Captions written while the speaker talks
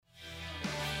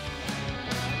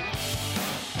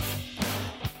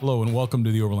Hello and welcome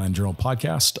to the Overland Journal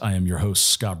podcast. I am your host,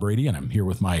 Scott Brady, and I'm here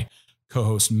with my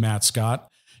co-host, Matt Scott.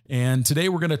 And today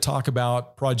we're going to talk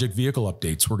about project vehicle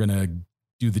updates. We're going to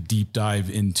do the deep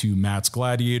dive into Matt's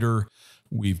Gladiator.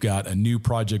 We've got a new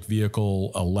project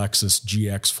vehicle, a Lexus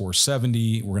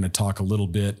GX470. We're going to talk a little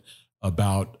bit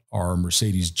about our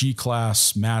Mercedes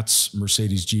G-Class, Matt's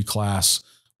Mercedes G-Class.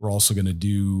 We're also going to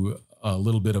do a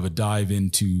little bit of a dive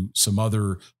into some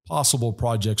other possible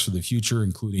projects for the future,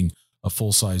 including a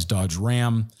full-size Dodge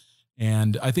Ram.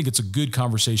 And I think it's a good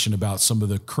conversation about some of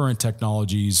the current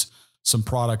technologies, some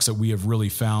products that we have really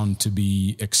found to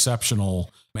be exceptional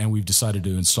and we've decided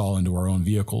to install into our own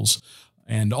vehicles.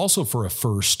 And also for a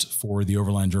first for the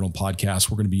Overland Journal podcast,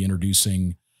 we're going to be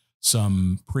introducing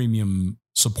some premium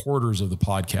supporters of the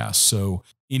podcast. So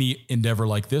any endeavor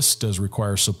like this does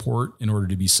require support in order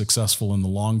to be successful in the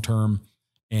long term.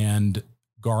 And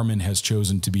Garmin has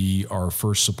chosen to be our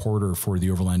first supporter for the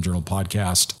Overland Journal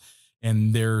podcast.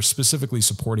 And they're specifically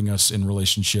supporting us in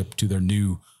relationship to their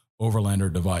new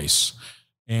Overlander device.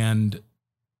 And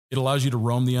it allows you to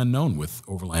roam the unknown with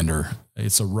Overlander.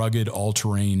 It's a rugged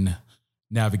all-terrain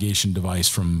navigation device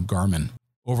from Garmin.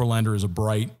 Overlander is a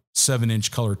bright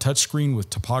 7-inch color touchscreen with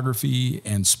topography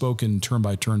and spoken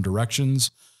turn-by-turn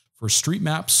directions for street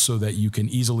maps so that you can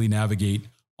easily navigate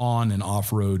on and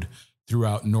off-road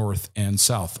throughout North and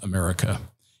South America.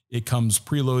 It comes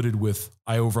preloaded with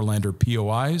iOverlander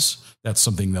POIs. That's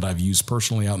something that I've used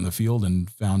personally out in the field and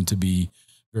found to be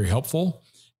very helpful,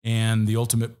 and the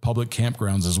ultimate public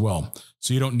campgrounds as well.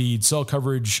 So you don't need cell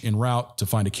coverage en route to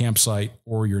find a campsite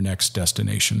or your next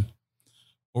destination.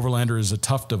 Overlander is a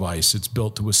tough device. It's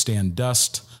built to withstand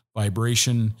dust,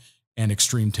 vibration, and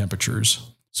extreme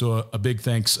temperatures. So a big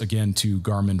thanks again to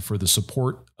Garmin for the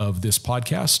support of this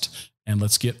podcast. And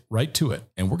let's get right to it.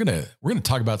 And we're gonna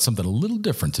talk about something a little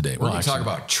different today. We're going to talk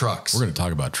about trucks. We're going to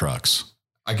talk about trucks.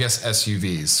 I guess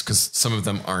SUVs, because some of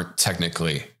them aren't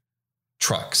technically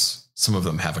trucks. Some of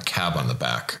them have a cab on the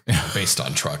back based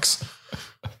on trucks.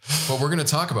 But we're going to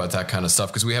talk about that kind of stuff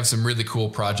because we have some really cool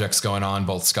projects going on,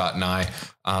 both Scott and I.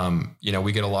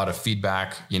 We get a lot of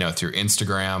feedback, through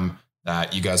Instagram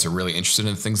that you guys are really interested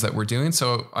in things that we're doing.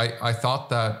 So I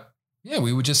thought that,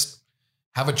 we would just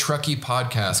have a trucky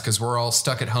podcast because we're all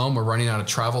stuck at home. We're running out of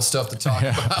travel stuff to talk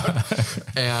about.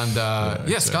 And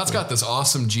exactly. Scott's got this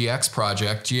awesome GX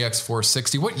project,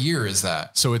 GX460. What year is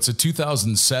that? So it's a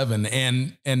 2007.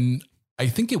 And I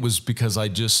think it was because I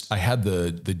had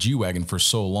the G-Wagon for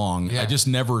so long. Yeah. I just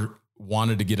never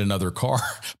wanted to get another car,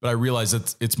 but I realized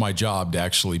that it's my job to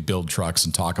actually build trucks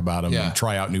and talk about them and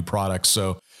try out new products.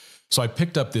 So I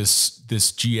picked up this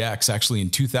GX actually in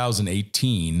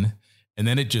 2018. And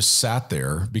then it just sat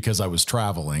there because I was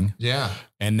traveling. Yeah.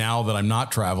 And now that I'm not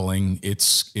traveling,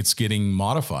 it's getting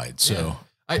modified. So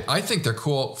I think they're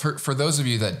cool. For those of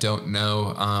you that don't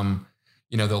know,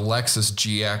 the Lexus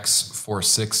GX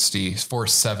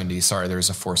 470, sorry, there's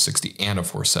a 460 and a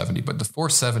 470, but the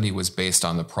 470 was based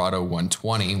on the Prado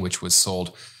 120, which was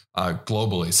sold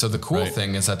globally. So the cool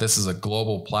thing is that this is a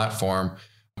global platform.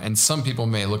 And some people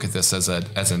may look at this as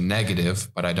a negative,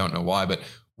 but I don't know why, but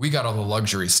we got all the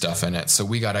luxury stuff in it. So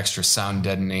we got extra sound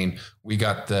deadening. We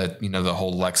got the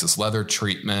whole Lexus leather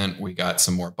treatment. We got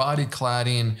some more body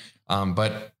cladding.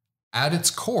 But at its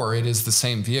core, it is the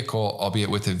same vehicle, albeit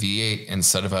with a V8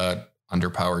 instead of a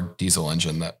underpowered diesel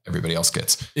engine that everybody else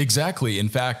gets. Exactly. In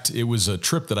fact, it was a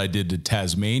trip that I did to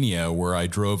Tasmania where I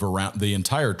drove around the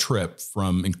entire trip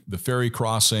from the ferry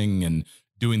crossing and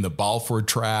doing the Balfour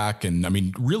track. And I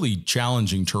mean, really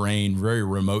challenging terrain, very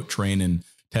remote terrain in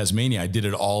Tasmania. I did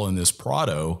it all in this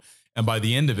Prado. And by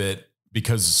the end of it,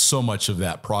 because so much of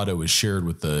that Prado is shared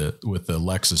with the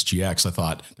Lexus GX, I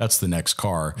thought that's the next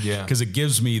car. Yeah. Because it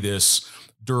gives me this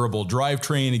durable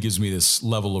drivetrain. It gives me this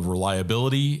level of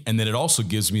reliability. And then it also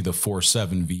gives me the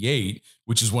 4.7 V8,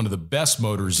 which is one of the best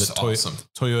motors that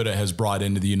Toyota has brought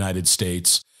into the United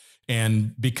States.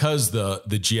 And because the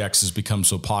GX has become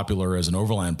so popular as an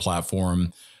overland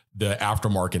platform, the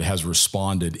aftermarket has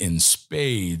responded in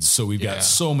spades. So we've got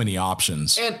so many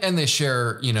options. And they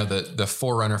share, the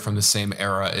Forerunner from the same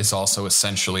era is also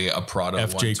essentially a Prado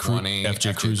FJ 120,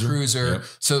 FJ Cruiser. Yep.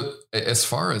 So as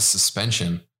far as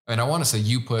suspension, and I want to say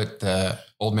you put the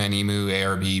Old Man Emu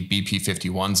ARB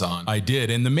BP51s on. I did.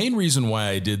 And the main reason why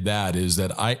I did that is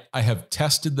that I have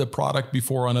tested the product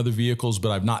before on other vehicles,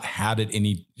 but I've not had it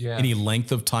any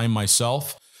length of time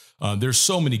myself. There's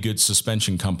so many good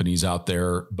suspension companies out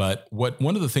there, but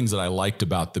one of the things that I liked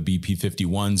about the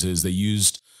BP51s is they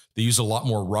used a lot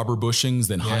more rubber bushings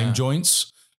than Heim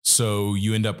joints. So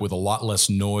you end up with a lot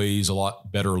less noise, a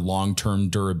lot better long-term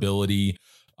durability.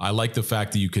 I like the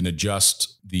fact that you can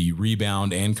adjust the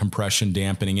rebound and compression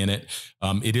dampening in it.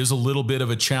 It is a little bit of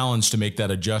a challenge to make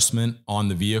that adjustment on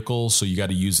the vehicle. So you got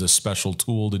to use a special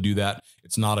tool to do that.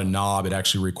 It's not a knob. It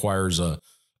actually requires a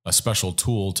special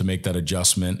tool to make that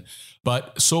adjustment.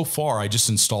 But so far, I just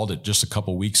installed it just a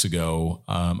couple weeks ago.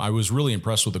 I was really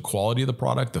impressed with the quality of the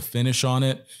product, the finish on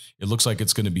it. It looks like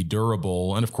it's going to be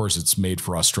durable. And of course, it's made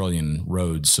for Australian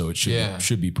roads, so it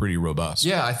should be pretty robust.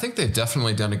 Yeah, I think they've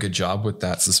definitely done a good job with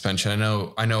that suspension.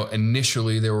 I know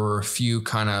initially there were a few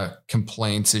kind of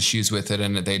complaints, issues with it,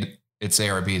 and it's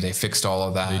ARB. They fixed all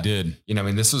of that. They did. I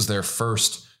mean, this was their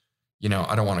first, I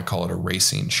don't want to call it a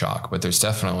racing shock, but there's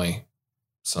definitely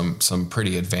some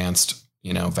pretty advanced,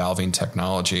 valving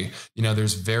technology.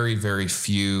 There's very, very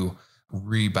few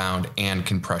rebound and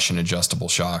compression adjustable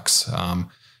shocks.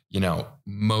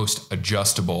 Most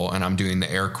adjustable, and I'm doing the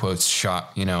air quotes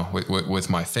shot, with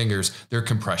my fingers, they're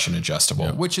compression adjustable,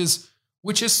 yeah. which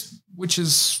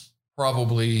is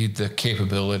probably the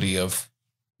capability of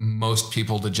most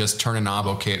people to just turn a knob.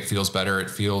 Okay. It feels better. It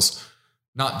feels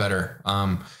not better.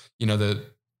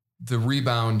 The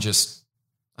rebound just,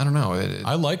 I don't know.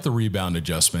 I like the rebound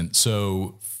adjustment.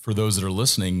 So for those that are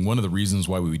listening, one of the reasons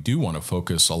why we do want to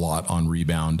focus a lot on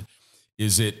rebound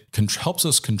is it helps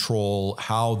us control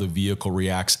how the vehicle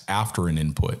reacts after an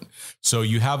input. So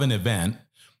you have an event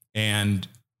and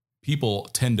people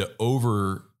tend to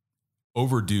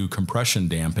overdo compression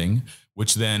damping,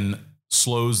 which then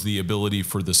slows the ability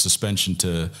for the suspension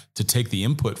to take the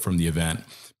input from the event.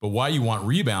 But why you want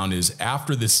rebound is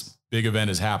after this big event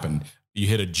has happened, you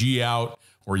hit a G out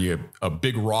or you have a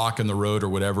big rock in the road or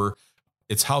whatever.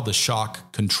 It's how the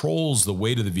shock controls the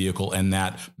weight of the vehicle and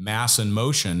that mass and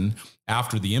motion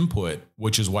after the input,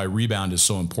 which is why rebound is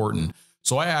so important.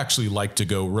 So I actually like to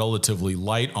go relatively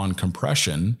light on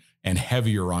compression and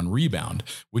heavier on rebound,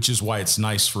 which is why it's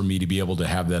nice for me to be able to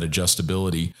have that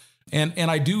adjustability. And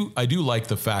I do like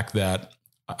the fact that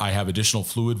I have additional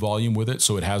fluid volume with it.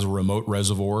 So it has a remote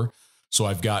reservoir. So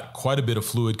I've got quite a bit of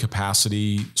fluid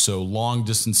capacity. So long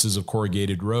distances of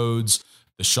corrugated roads,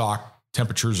 the shock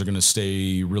temperatures are going to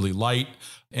stay really light.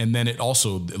 And then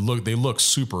they look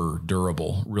super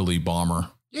durable, really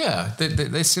bomber. Yeah,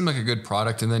 they seem like a good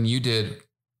product. And then you did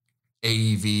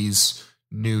AEV's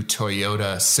new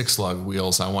Toyota 6-lug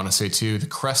wheels, I want to say too, the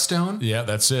Crestone. Yeah,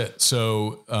 that's it.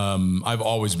 So I've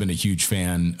always been a huge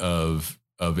fan of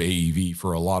AEV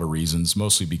for a lot of reasons,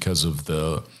 mostly because of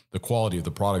the quality of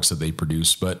the products that they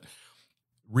produce. But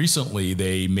recently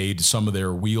they made some of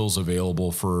their wheels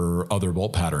available for other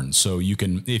bolt patterns. So you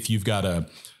can, if you've got a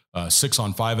 6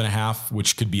 on 5.5,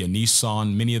 which could be a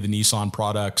Nissan, many of the Nissan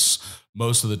products,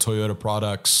 most of the Toyota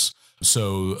products.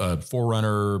 So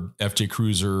 4Runner, FJ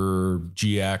Cruiser,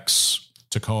 GX,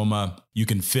 Tacoma, you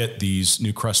can fit these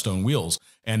new Crestone wheels.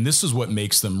 And this is what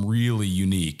makes them really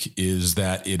unique is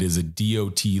that it is a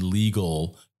DOT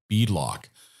legal beadlock.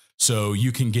 So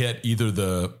you can get either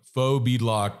the faux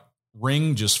beadlock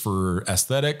ring just for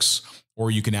aesthetics,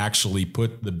 or you can actually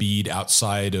put the bead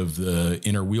outside of the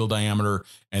inner wheel diameter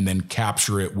and then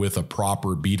capture it with a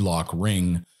proper beadlock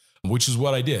ring, which is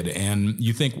what I did. And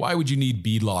you think, why would you need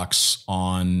beadlocks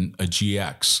on a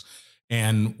GX?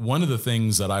 And one of the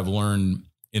things that I've learned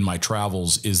in my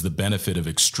travels is the benefit of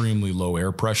extremely low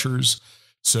air pressures.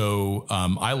 So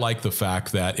I like the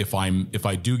fact that if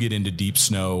I do get into deep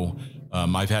snow,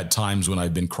 I've had times when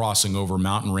I've been crossing over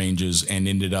mountain ranges and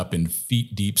ended up in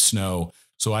feet deep snow.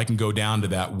 So I can go down to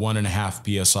that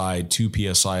 1.5 PSI,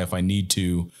 2 PSI if I need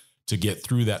to get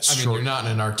through that. I mean, you're not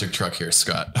in an Arctic truck here,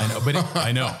 Scott.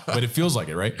 I know, but it feels like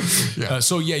it, right? Yeah.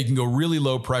 So yeah, you can go really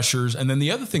low pressures. And then the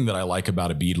other thing that I like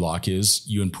about a beadlock is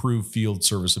you improve field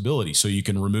serviceability. So you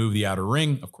can remove the outer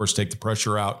ring, of course, take the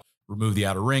pressure out, remove the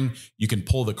outer ring. You can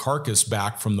pull the carcass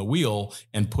back from the wheel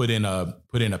and put in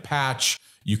a patch.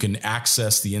 You can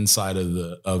access the inside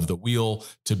of the wheel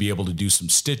to be able to do some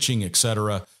stitching,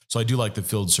 etc. So I do like the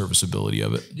field serviceability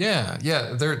of it. Yeah,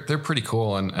 they're pretty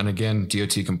cool. And again,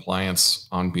 DOT compliance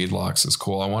on beadlocks is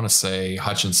cool. I want to say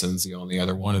Hutchinson's the only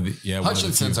other one.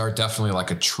 Hutchinson's are definitely like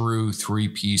a true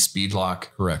 3-piece beadlock.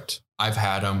 Correct. I've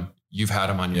had them. You've had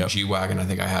them on your G-Wagon. I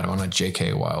think I had them on a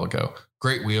JK a while ago.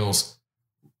 Great wheels.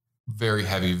 Very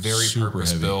heavy, very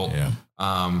purpose built.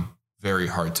 Yeah. Very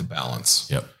hard to balance.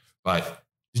 Yep. But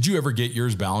did you ever get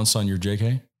yours balanced on your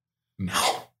JK?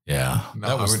 No. Yeah.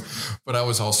 But I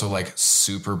was also like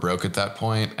super broke at that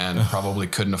point and probably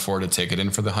couldn't afford to take it in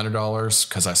for the $100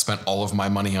 because I spent all of my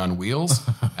money on wheels,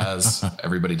 as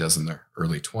everybody does in their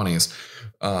early 20s.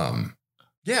 I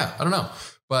don't know.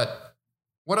 But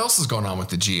what else is going on with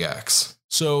the GX?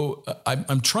 So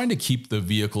I'm trying to keep the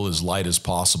vehicle as light as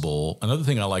possible. Another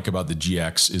thing I like about the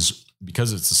GX is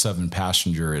because it's a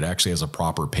 7-passenger, it actually has a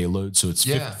proper payload. So it's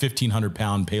 1,500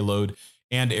 pound payload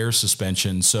and air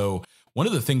suspension. So one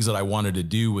of the things that I wanted to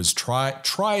do was try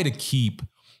to keep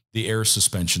the air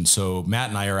suspension. So Matt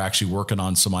and I are actually working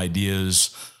on some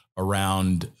ideas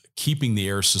around keeping the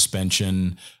air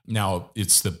suspension. Now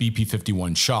it's the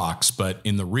BP51 shocks, but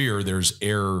in the rear, there's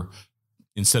air.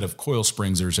 Instead of coil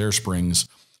springs, there's air springs.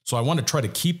 So I want to try to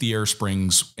keep the air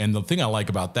springs. And the thing I like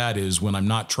about that is when I'm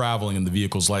not traveling and the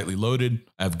vehicle's lightly loaded,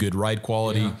 I have good ride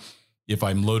quality. Yeah. If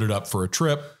I'm loaded up for a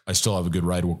trip, I still have a good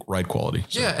ride quality.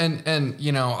 So. Yeah. And,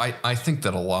 you know, I think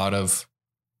that a lot of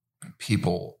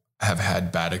people have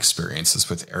had bad experiences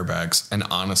with airbags. And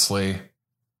honestly,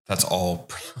 that's all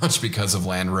pretty much because of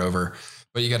Land Rover.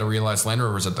 But you got to realize Land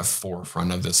Rover's at the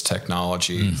forefront of this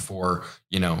technology for,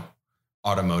 you know,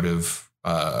 automotive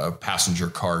passenger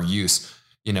car use.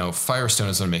 You know, Firestone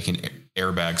has been making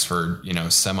airbags for, you know,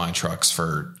 semi trucks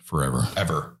for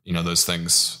ever. You know, those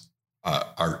things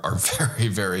are very,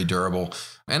 very durable.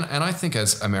 And I think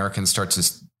as Americans start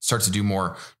to do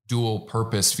more dual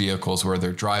purpose vehicles where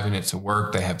they're driving it to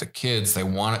work, they have the kids, they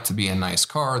want it to be a nice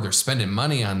car, they're spending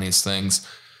money on these things.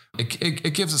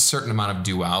 It gives a certain amount of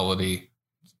duality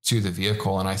to the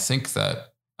vehicle. And I think that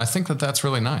that's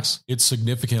really nice. It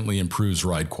significantly improves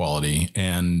ride quality.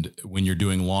 And when you're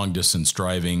doing long distance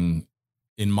driving,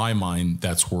 in my mind,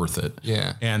 that's worth it.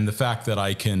 Yeah. And the fact that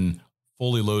I can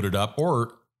fully load it up,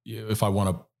 or if I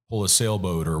want to pull a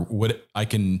sailboat or what, I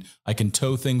can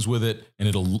tow things with it and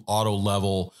it'll auto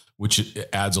level, which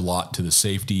adds a lot to the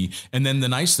safety. And then the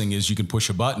nice thing is you can push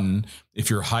a button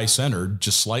if you're high centered,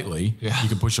 just slightly, you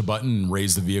can push a button and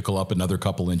raise the vehicle up another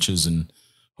couple inches and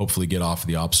hopefully get off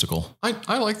the obstacle.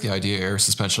 I like the idea of air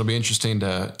suspension. It'll be interesting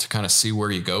to kind of see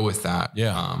where you go with that.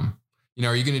 Yeah. You know,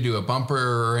 are you going to do a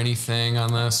bumper or anything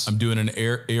on this? I'm doing an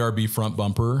ARB front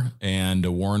bumper and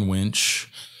a Warren winch,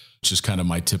 which is kind of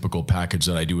my typical package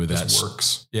that I do with that. This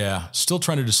works. Yeah. Still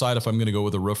trying to decide if I'm going to go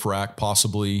with a roof rack.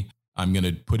 Possibly I'm going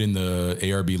to put in the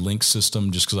ARB link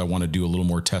system just because I want to do a little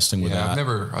more testing with that.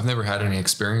 I've never had any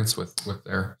experience with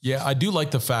there. Yeah. I do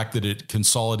like the fact that it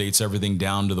consolidates everything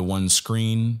down to the one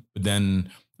screen, but then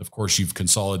of course you've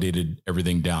consolidated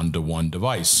everything down to one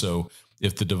device. So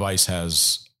if the device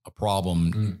has a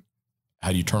problem, how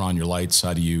do you turn on your lights?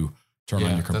 How do you turn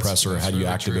on your compressor? How do you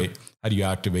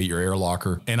activate your air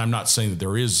locker? And I'm not saying that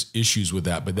there is issues with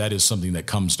that, but that is something that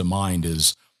comes to mind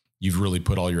is you've really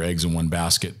put all your eggs in one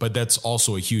basket. But that's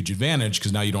also a huge advantage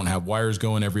because now you don't have wires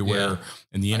going everywhere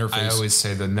and the interface. I always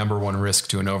say the number one risk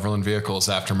to an Overland vehicle is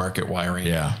aftermarket wiring.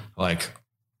 Yeah. Like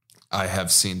I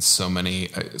have seen so many,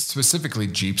 specifically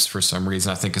Jeeps for some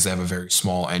reason, I think because they have a very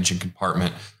small engine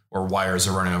compartment where wires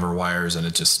are running over wires and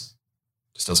it just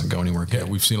doesn't go anywhere good. Yeah,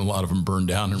 we've seen a lot of them burn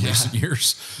down in recent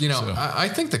years. You know, so. I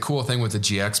think the cool thing with the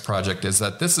GX project is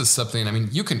that this is something, I mean,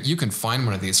 you can find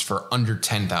one of these for under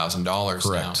 $10,000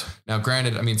 Correct. Now,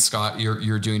 granted, I mean, Scott,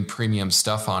 you're doing premium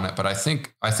stuff on it, but I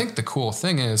think the cool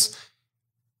thing is,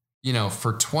 you know,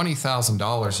 for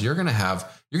 $20,000, you're going to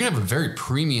have a very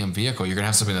premium vehicle. You're going to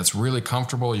have something that's really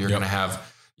comfortable. You're going to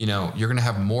have, you know, you're going to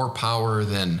have more power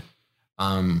than,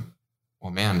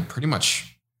 pretty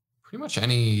much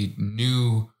any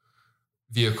new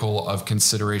vehicle of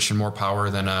consideration, more power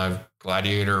than a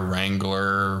Gladiator,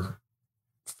 Wrangler,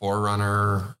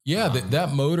 4Runner. Yeah,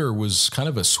 that motor was kind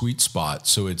of a sweet spot.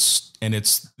 So this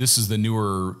is the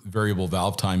newer variable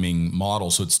valve timing model.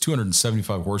 So it's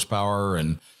 275 horsepower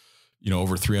and, you know,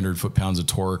 over 300 foot-pounds of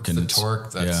torque. And the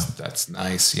torque, that's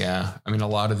nice. Yeah. I mean, a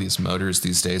lot of these motors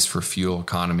these days for fuel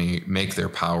economy make their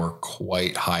power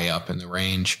quite high up in the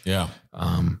range. Yeah.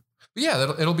 But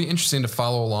yeah, it'll be interesting to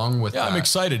follow along with. Yeah, that. I'm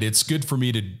excited. It's good for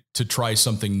me to try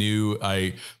something new.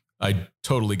 I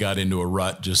totally got into a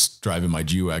rut just driving my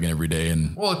G-Wagon every day,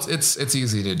 and it's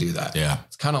easy to do that. Yeah,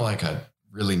 it's kind of like a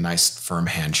really nice firm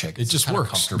handshake. It just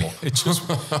works. Comfortable. It just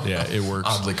it works.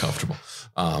 Oddly comfortable.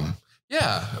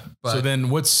 Yeah. But so then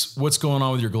what's going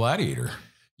on with your Gladiator?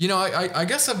 You know, I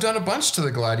guess I've done a bunch to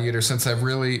the Gladiator since I've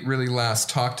really, really last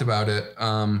talked about it.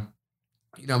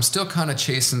 You know, I'm still kind of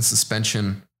chasing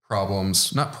suspension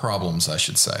not problems, I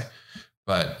should say,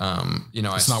 but, you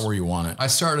know, it's not where you want it. I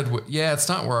started with, it's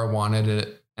not where I wanted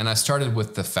it. And I started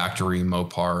with the factory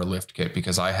Mopar lift kit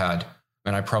because I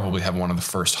probably have one of the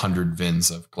first 100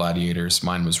 VINs of Gladiators.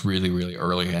 Mine was really, really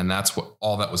early, and that's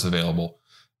all that was available.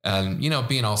 And, you know,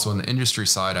 being also in the industry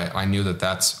side, I knew that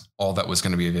that's all that was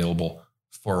going to be available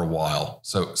for a while.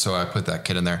 So I put that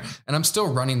kit in there, and I'm still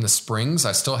running the springs.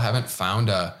 I still haven't found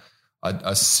a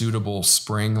suitable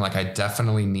spring. Like I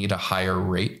definitely need a higher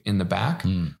rate in the back,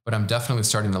 but I'm definitely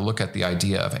starting to look at the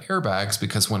idea of airbags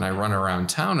because when I run around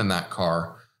town in that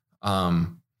car,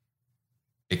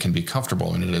 it can be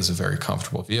comfortable, and it is a very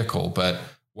comfortable vehicle. But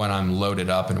when I'm loaded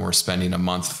up and we're spending a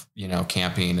month,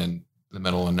 camping in the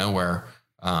middle of nowhere,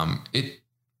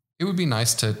 it would be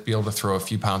nice to be able to throw a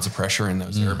few pounds of pressure in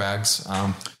those airbags.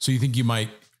 So you think you might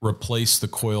replace the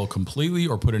coil completely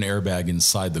or put an airbag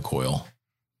inside the coil?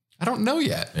 I don't know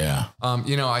yet. Yeah.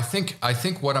 I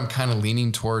think what I'm kind of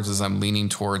leaning towards is I'm leaning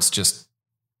towards just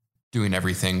doing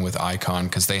everything with Icon,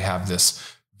 because they have this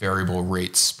variable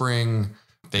rate spring.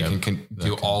 They can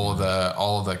do all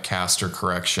of the caster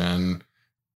correction.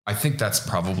 I think that's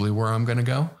probably where I'm going to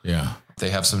go. Yeah. They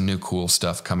have some new cool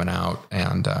stuff coming out,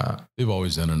 and they've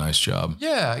always done a nice job.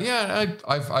 Yeah.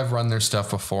 I've run their stuff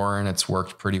before, and it's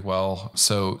worked pretty well.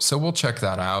 So we'll check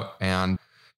that out. And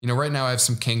right now I have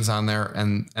some Kings on there,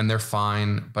 and they're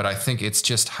fine. But I think it's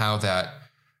just how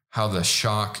the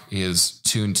shock is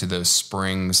tuned to those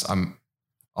springs.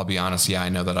 I'll be honest. Yeah, I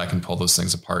know that I can pull those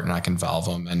things apart and I can valve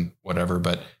them and whatever,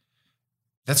 but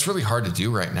that's really hard to do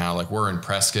right now. Like, we're in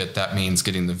Prescott. That means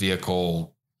getting the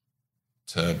vehicle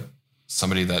to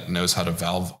somebody that knows how to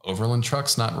valve Overland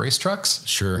trucks, not race trucks.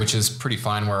 Sure. Which is pretty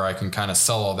fine, where I can kind of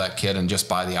sell all that kit and just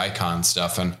buy the Icon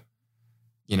stuff, and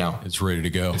it's ready to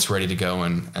go. It's ready to go,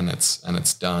 and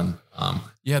it's done.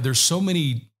 Yeah, there's so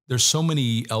many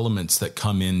elements that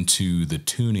come into the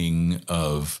tuning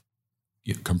of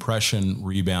compression,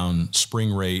 rebound,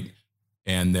 spring rate,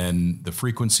 and then the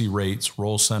frequency rates,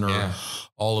 roll center,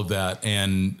 all of that.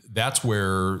 And that's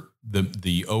where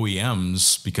the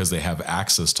OEMs, because they have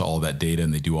access to all that data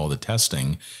and they do all the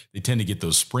testing, they tend to get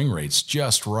those spring rates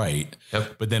just right.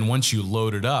 Yep. But then once you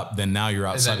load it up, then now you're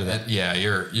outside of that. Yeah,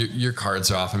 your cards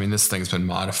are off. I mean, this thing's been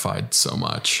modified so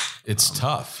much. It's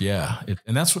tough. Yeah.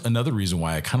 And that's another reason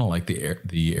why I kind of like the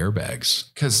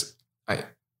airbags. Cause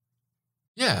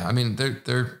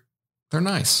they're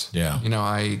nice. Yeah.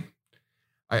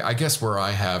 I guess where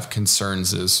I have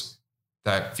concerns is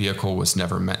that vehicle was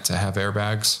never meant to have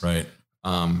airbags. Right.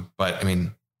 But I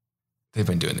mean, they've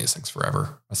been doing these things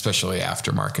forever, especially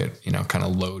aftermarket, kind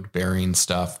of load bearing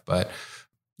stuff. But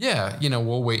yeah,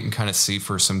 we'll wait and kind of see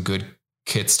for some good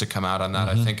kits to come out on that.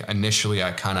 I think initially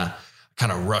I kind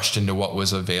of rushed into what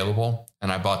was available,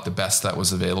 and I bought the best that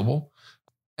was available.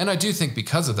 And I do think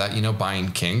because of that,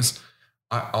 buying Kings,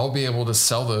 I'll be able to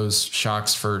sell those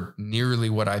shocks for nearly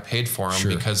what I paid for them,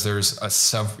 because there's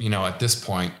at this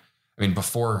point, I mean,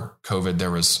 before COVID,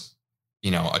 there was, a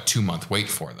 2-month wait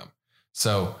for them.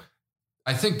 So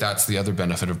I think that's the other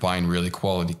benefit of buying really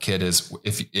quality kit is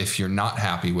if you're not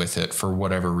happy with it for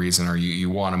whatever reason, or you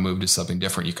want to move to something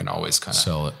different, you can always kind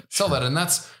of sell that. And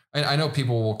that's, I know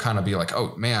people will kind of be like,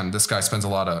 oh man, this guy spends a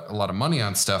lot of money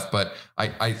on stuff, but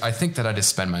I think that I just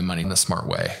spend my money in the smart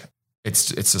way.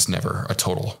 It's just never a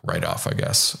total write-off, I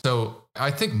guess. So I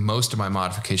think most of my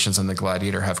modifications on the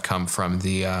Gladiator have come from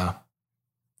the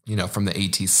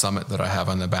AT Summit that I have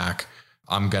on the back.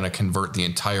 I'm going to convert the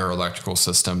entire electrical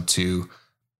system to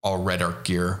all Red Arc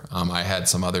gear. I had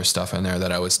some other stuff in there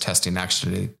that I was testing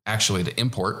actually to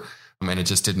import, and it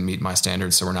just didn't meet my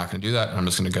standards. So we're not going to do that. I'm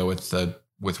just going to go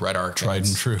with Red Arc. Tried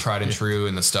and true.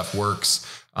 And the stuff works.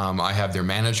 I have their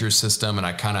manager system, and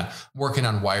I kind of working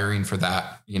on wiring for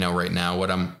that. Right now,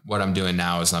 what I'm doing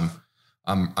now is I'm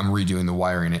redoing the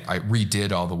wiring. I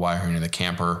redid all the wiring in the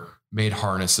camper, made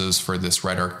harnesses for this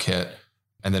Red Arc kit.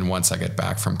 And then once I get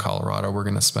back from Colorado, we're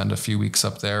going to spend a few weeks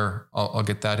up there. I'll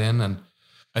get that in. And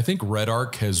I think Red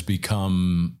Arc has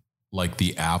become like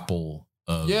the Apple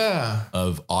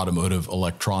of automotive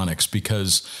electronics,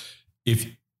 because if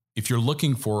you're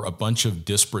looking for a bunch of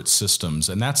disparate systems,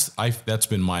 and that's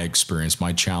been my experience,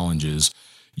 my challenge is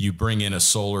you bring in a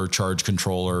solar charge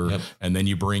controller, and then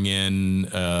you bring in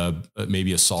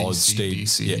maybe a solid state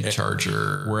DC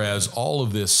charger. Whereas all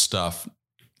of this stuff,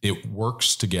 it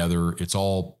works together. It's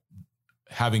all,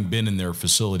 having been in their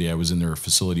facility, I was in their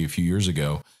facility a few years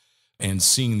ago, and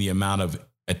seeing the amount of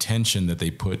attention that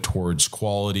they put towards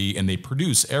quality, and they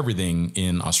produce everything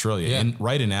in Australia and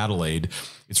right in Adelaide.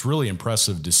 It's really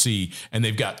impressive to see. And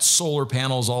they've got solar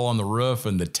panels all on the roof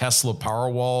and the Tesla power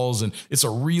walls. And it's a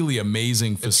really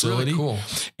amazing facility. It's really cool.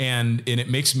 And it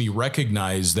makes me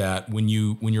recognize that when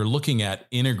you're looking at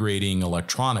integrating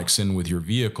electronics in with your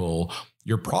vehicle,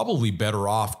 you're probably better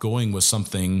off going with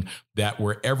something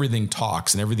where everything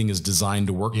talks and everything is designed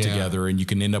to work together, and you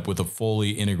can end up with a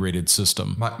fully integrated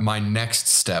system. My next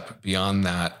step beyond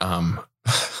that,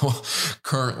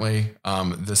 currently,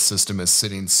 this system is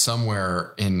sitting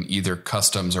somewhere in either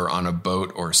customs or on a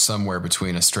boat or somewhere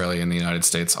between Australia and the United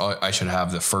States. I should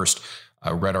have the first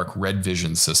Red Arc Red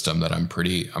Vision system that I'm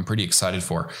pretty excited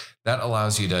for. That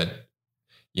allows you to,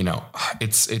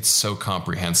 it's so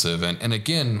comprehensive. And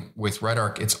again, with Red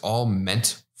Arc, it's all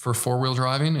meant for 4-wheel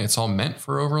driving. It's all meant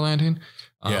for overlanding.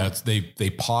 They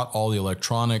pot all the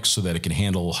electronics so that it can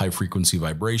handle high frequency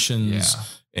vibrations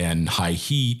and high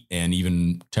heat and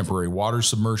even temporary water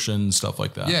submersion, stuff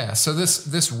like that. Yeah. So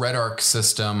this Red Arc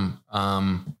system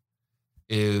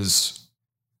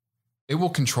it will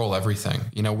control everything.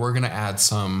 You know, we're going to add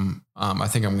some, I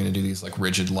think I'm going to do these like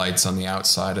rigid lights on the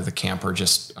outside of the camper.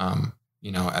 Just,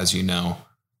 you know, as you know,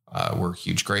 we're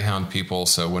huge Greyhound people.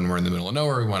 So when we're in the middle of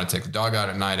nowhere, we want to take the dog out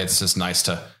at night. It's just nice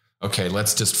to, okay,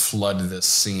 let's just flood this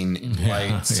scene in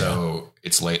light. So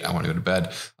it's late. I want to go to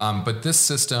bed. But this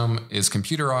system is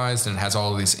computerized and has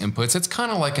all of these inputs. It's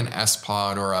kind of like an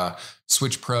S-Pod or a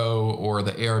Switch Pro or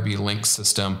the ARB Link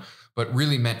system, but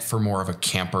really meant for more of a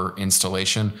camper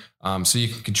installation. So you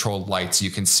can control lights.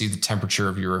 You can see the temperature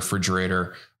of your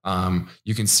refrigerator.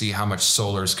 You can see how much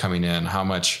solar is coming in, how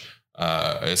much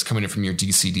is coming in from your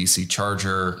DC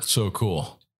charger. So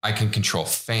cool. I can control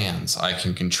fans. I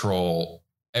can control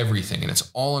everything, and it's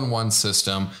all in one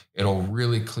system. It'll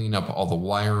really clean up all the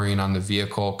wiring on the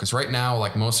vehicle. Cause right now,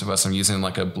 like most of us, I'm using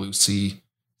like a Blue Sea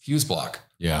fuse block.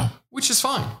 Yeah. Which is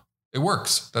fine. It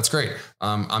works. That's great.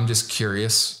 I'm just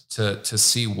curious to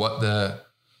see where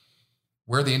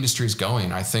the industry is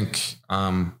going. I think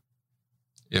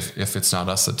if it's not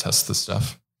us that tests this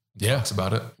stuff, talks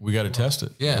about it, we got to test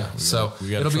it. Yeah. So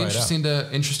it'll be interesting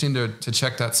to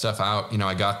check that stuff out. You know,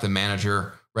 I got the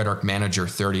Red Arc Manager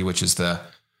 30, which is the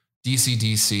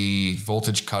DC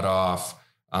voltage cutoff,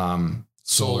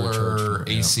 solar charger,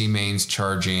 AC mains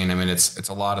charging. I mean, it's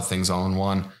a lot of things all in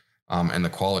one. And the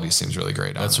quality seems really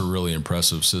great. That's a really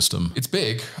impressive system. It's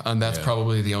big. And that's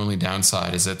probably the only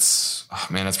downside is it's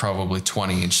probably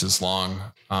 20 inches long.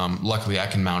 Luckily I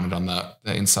can mount it on the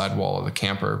inside wall of the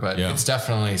camper, but it's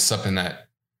definitely something that,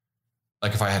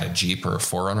 like if I had a Jeep or a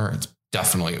 4Runner, it's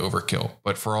definitely overkill.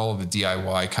 But for all of the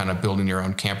DIY kind of building your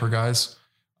own camper guys,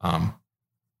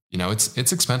 you know,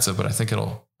 it's expensive, but I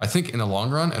think in the long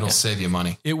run, it'll save you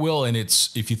money. It will. And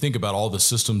if you think about all the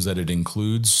systems that it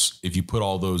includes, if you put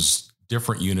all those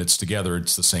different units together,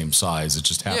 it's the same size. It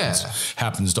just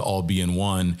happens to all be in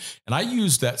one. And I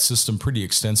used that system pretty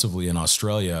extensively in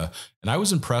Australia, and I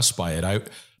was impressed by it.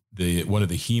 One of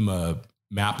the HEMA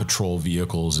Map Patrol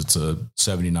vehicles, it's a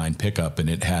 79 pickup, and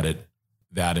it had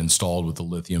that installed with the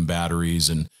lithium batteries.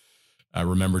 And I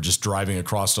remember just driving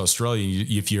across Australia.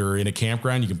 If you're in a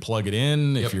campground, you can plug it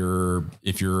in. Yep.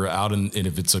 If you're out and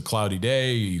if it's a cloudy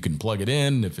day, you can plug it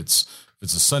in. If it's a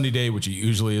sunny day, which it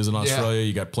usually is in Australia,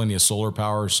 you got plenty of solar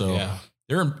power. So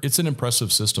it's an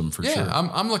impressive system for sure.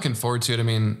 I'm looking forward to it. I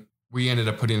mean, we ended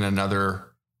up putting another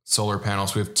solar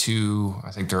panels. We have two,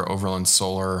 I think they're Overland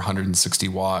Solar, 160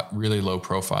 watt, really low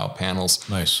profile panels.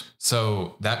 Nice.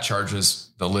 So that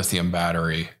charges the lithium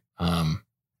battery,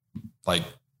 like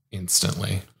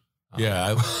instantly.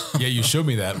 You showed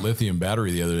me that lithium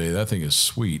battery the other day. That thing is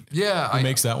sweet. Yeah. Who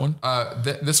makes that one?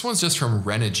 This one's just from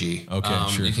Renogy. Okay,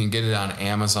 sure. You can get it on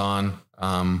Amazon.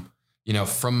 You know,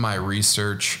 from my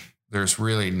research, there's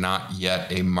really not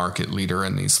yet a market leader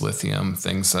in these lithium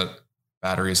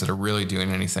batteries that are really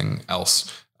doing anything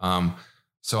else.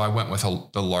 So I went with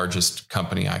the largest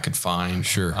company I could find.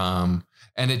 Sure.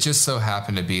 And it just so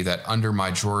happened to be that under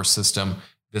my drawer system,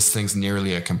 this thing's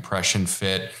nearly a compression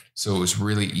fit. So it was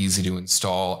really easy to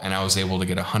install. And I was able to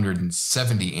get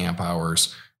 170 amp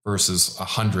hours versus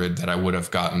 100 that I would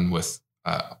have gotten with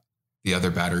the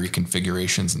other battery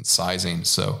configurations and sizing.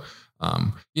 So,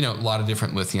 you know, a lot of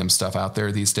different lithium stuff out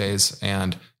there these days.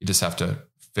 And you just have to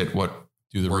fit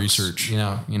do the research, you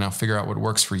know, figure out what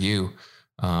works for you.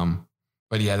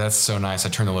 But yeah, that's so nice. I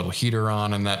turned a little heater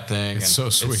on in that thing. It's so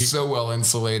sweet. It's so well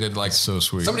insulated. Like, it's so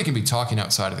sweet. Somebody can be talking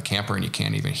outside of the camper and you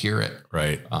can't even hear it.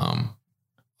 Right.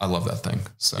 I love that thing.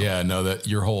 So yeah, no,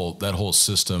 that whole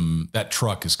system, that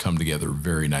truck has come together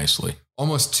very nicely.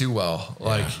 Almost too well. Yeah.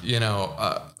 Like, you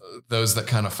know, those that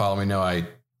kind of follow me know I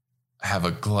have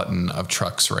a glutton of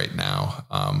trucks right now.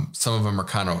 Some of them are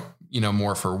kind of, you know,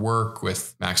 more for work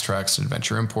with Max Tracks and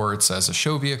Adventure Imports as a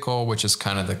show vehicle, which is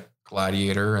kind of the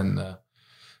Gladiator and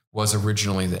was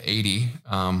originally the 80.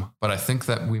 But I think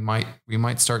that we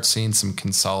might start seeing some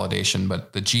consolidation,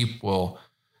 but the Jeep will,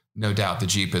 no doubt the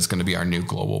Jeep is going to be our new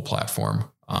global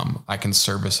platform. I can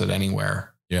service it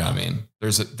anywhere. Yeah. I mean,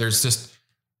 there's just,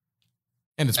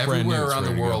 and it's everywhere around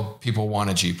the world, people want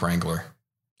a Jeep Wrangler.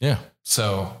 Yeah.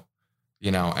 So,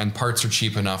 you know, and parts are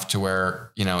cheap enough to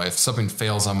where, you know, if something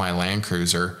fails on my Land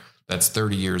Cruiser that's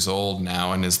 30 years old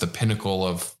now and is the pinnacle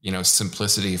of, you know,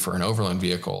 simplicity for an overland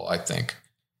vehicle, I think,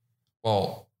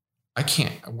 well, I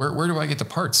can't, where do I get the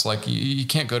parts? Like you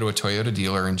can't go to a Toyota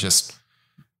dealer and just,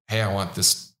 hey, I want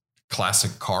this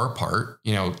classic car part.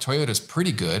 You know, Toyota's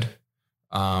pretty good.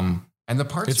 And And the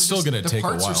parts it's still going to take a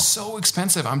while. The parts are so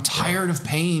expensive. I'm tired of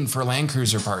paying for Land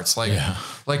Cruiser parts.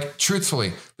 Like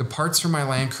truthfully, the parts for my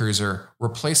Land Cruiser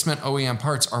replacement OEM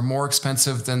parts are more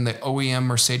expensive than the OEM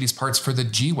Mercedes parts for the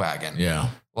G-Wagon. Yeah.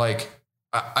 Like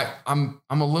I'm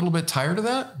a little bit tired of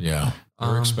that. Yeah.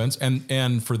 They're expensive.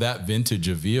 And for that vintage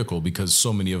of vehicle, because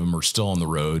so many of them are still on the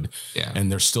road and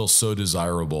they're still so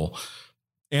desirable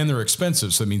and they're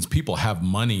expensive. So it means people have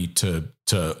money to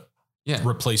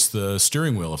replace the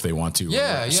steering wheel if they want to.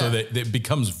 So that it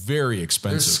becomes very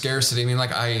expensive. There's scarcity. I mean,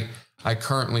 like I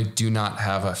currently do not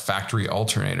have a factory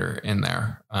alternator in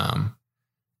there.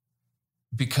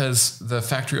 Because the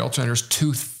factory alternator is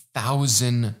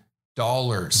 $2,000.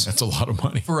 That's a lot of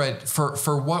money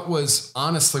for what was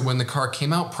honestly, when the car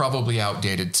came out, probably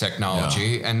outdated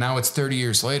technology. Yeah. And now it's 30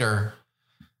 years later.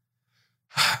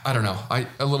 I don't know.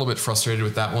 A little bit frustrated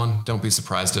with that one. Don't be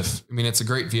surprised it's a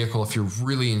great vehicle if you're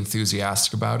really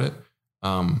enthusiastic about it.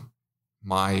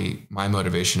 My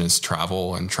motivation is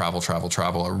travel. I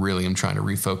really am trying to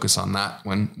refocus on that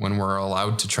when we're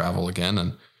allowed to travel again.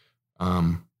 And,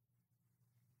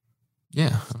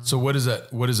 yeah. So what does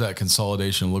that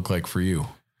consolidation look like for you?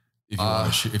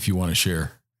 If you want to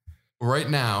share right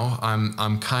now,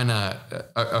 I'm kind of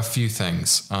a few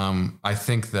things. I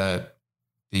think that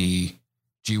the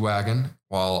G-Wagon,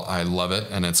 while I love it,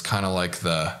 and it's kind of like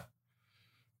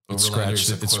it's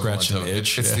scratching the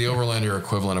itch. It's the Overlander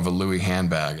equivalent of a Louis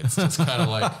handbag. It's just kind of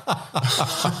like,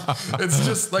 it's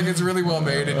just like, it's really well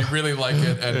made and you really like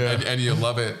it and you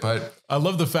love it. But I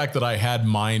love the fact that I had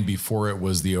mine before it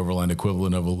was the Overland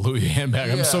equivalent of a Louis handbag.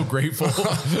 I'm so grateful.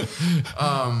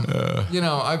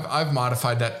 I've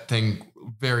modified that thing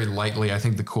very lightly. I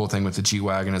think the cool thing with the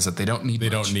G-Wagon is that they don't need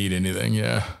anything.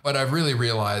 Yeah. But I've really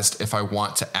realized if I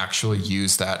want to actually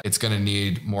use that, it's going to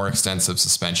need more extensive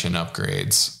suspension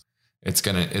upgrades. It's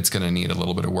going to need a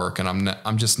little bit of work. And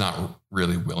I'm just not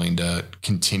really willing to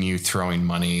continue throwing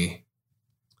money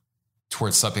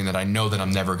towards something that I know that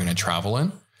I'm never going to travel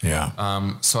in. Yeah.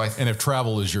 And if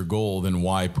travel is your goal, then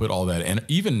why put all that, and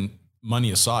even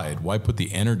money aside, why put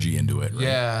the energy into it? Right?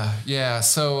 Yeah. Yeah.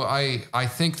 So I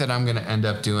think that I'm going to end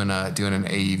up doing an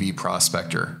AEV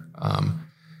prospector.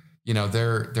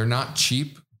 They're not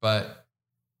cheap, but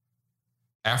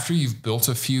after you've built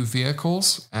a few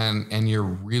vehicles and you're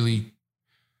really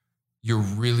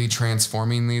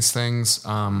transforming these things,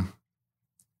 $17,000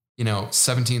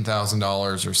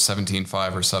 or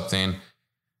 $17,500 or something,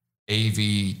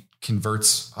 AEV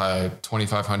converts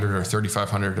 2,500 or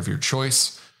 3,500 of your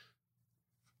choice.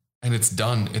 And it's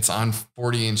done. It's on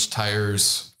 40-inch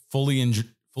tires, fully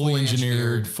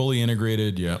engineered, fully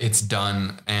integrated. Yeah. It's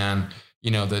done. And,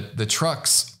 the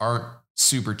trucks aren't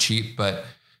super cheap, but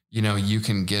you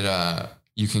can get a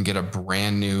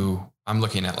brand new, I'm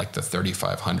looking at like the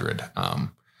 3,500.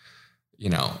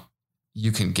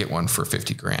 You can get one for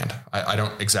 50 grand. I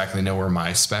don't exactly know where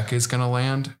my spec is going to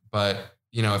land, but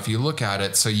if you look at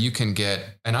it, so you can get,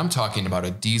 and I'm talking about a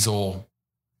diesel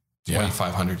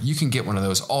 2,500. You can get one of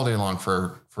those all day long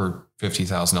for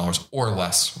 $50,000 or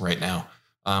less right now.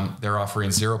 They're offering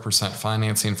 0%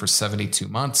 financing for 72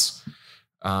 months.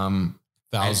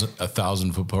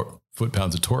 1,000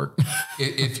 foot-pounds of torque.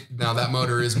 Now that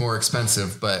motor is more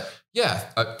expensive, but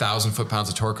 1,000 foot-pounds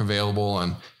of torque available.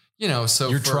 And, so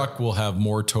your truck will have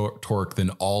more torque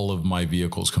than all of my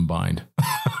vehicles combined.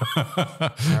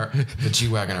 The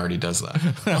G-Wagon already does that.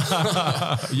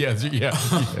 Yeah.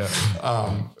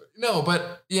 No,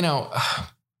 but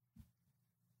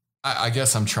I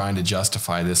guess I'm trying to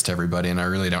justify this to everybody and I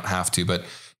really don't have to, but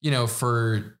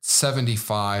for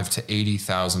 $75,000 to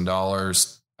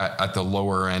 $80,000 at the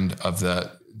lower end of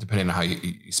depending on how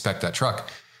you spec that truck,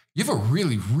 you have a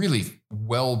really, really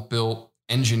well-built,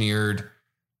 engineered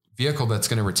vehicle that's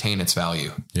going to retain its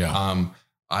value. Yeah.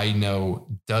 I know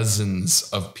dozens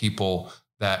of people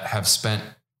that have spent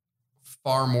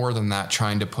far more than that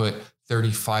trying to put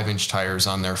 35-inch tires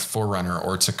on their 4Runner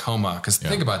or Tacoma. Because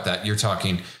think about that. You're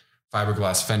talking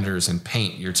fiberglass fenders and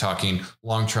paint. You're talking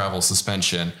long travel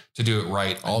suspension to do it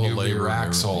right. All the labor,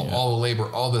 axle, all the labor,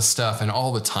 all the stuff, and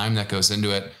all the time that goes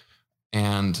into it.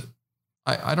 And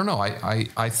I don't know.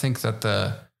 I think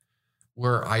that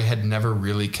where I had never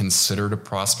really considered a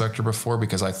prospector before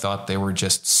because I thought they were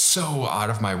just so out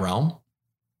of my realm.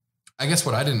 I guess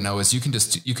what I didn't know is you can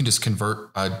just convert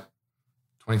a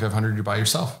 2,500 you buy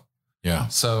yourself. Yeah.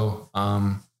 So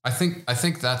I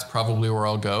think that's probably where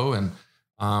I'll go. And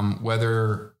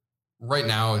whether right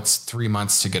now it's 3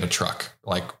 months to get a truck,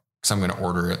 like, cause I'm going to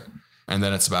order it. And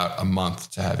then it's about a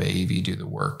month to have AEV do the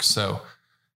work. So,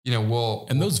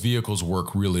 those vehicles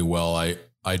work really well.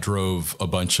 I drove a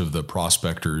bunch of the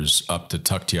prospectors up to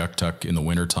Tuktoyaktuk in the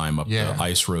wintertime, up the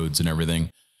ice roads and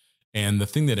everything. And the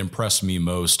thing that impressed me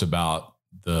most about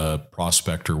the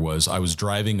prospector was I was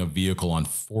driving a vehicle on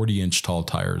 40-inch tall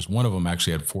tires. One of them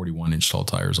actually had 41-inch tall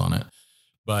tires on it.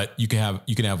 But you can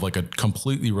have like a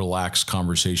completely relaxed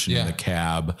conversation in the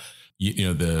cab.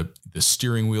 You know, the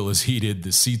steering wheel is heated,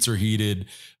 the seats are heated,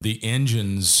 the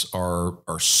engines are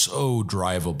so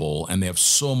drivable, and they have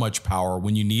so much power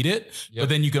when you need it. But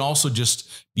then you can also just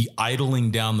be idling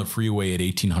down the freeway at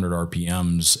 1800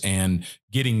 RPMs and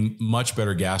getting much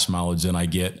better gas mileage than I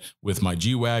get with my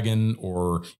G-Wagon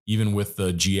or even with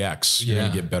the GX. You're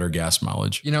going to get better gas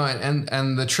mileage. You know,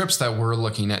 and the trips that we're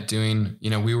looking at doing,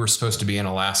 you know, we were supposed to be in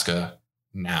Alaska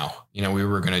now. You know, we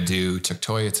were going to do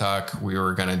Tuktoyaktuk. We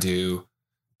were going to do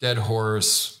Dead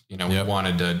Horse. You know, we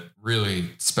wanted to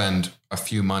really spend a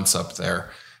few months up there.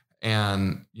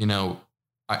 And, you know,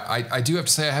 I do have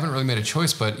to say I haven't really made a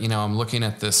choice, but, you know, I'm looking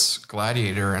at this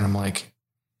Gladiator and I'm like,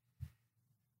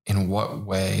 in what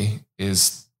way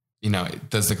does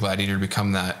the Gladiator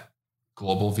become that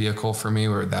global vehicle for me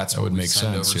where that's what would make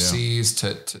sense overseas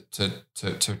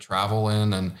to travel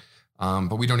in? And,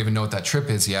 but we don't even know what that trip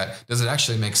is yet. Does it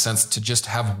actually make sense to just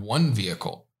have one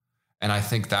vehicle? And I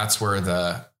think that's where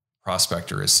the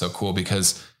Prospector is so cool,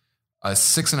 because a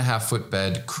 6.5 foot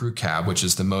bed crew cab, which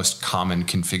is the most common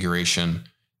configuration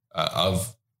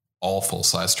of all full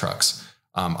size trucks.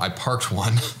 I parked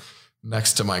one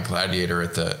next to my Gladiator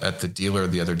at the dealer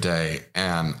the other day,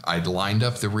 and I'd lined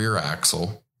up the rear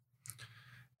axle.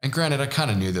 And granted, I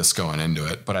kind of knew this going into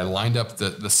it, but I lined up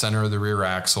the center of the rear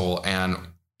axle, and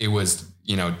it was,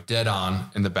 you know, dead on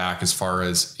in the back as far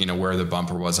as, you know, where the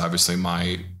bumper was. Obviously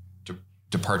my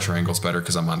departure angle's better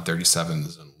because I'm on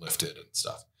 37s and lifted and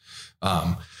stuff.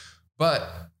 But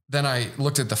then I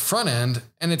looked at the front end,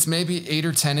 and it's maybe 8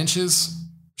 or 10 inches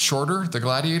shorter. The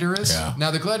Gladiator is.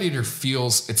 Now the Gladiator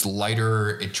it's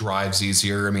lighter. It drives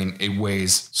easier. I mean, it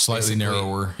weighs slightly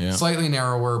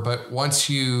narrower, but once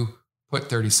you put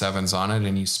 37s on it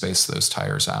and you space those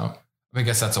tires out, I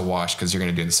guess that's a wash because you're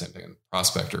going to do the same thing in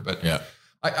Prospector. But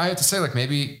I have to say, like,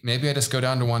 maybe I just go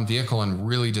down to one vehicle and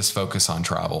really just focus on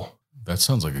travel. That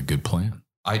sounds like a good plan.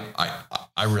 I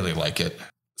really like it.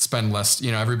 Spend less,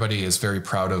 you know, everybody is very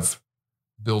proud of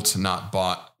built, not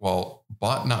bought. Well,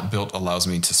 bought, not built allows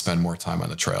me to spend more time on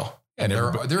the trail. And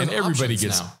everybody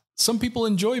gets now. Some people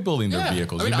enjoy building their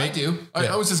vehicles. I mean, I do.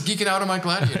 I was just geeking out on my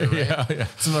Gladiator. Right?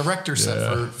 It's an erector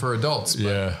set for adults.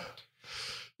 But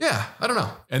yeah, I don't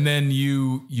know. And then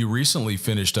you recently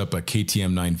finished up a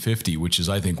KTM 950, which is,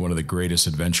 I think, one of the greatest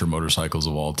adventure motorcycles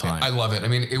of all time. I love it. I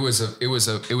mean, it was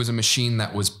a machine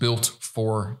that was built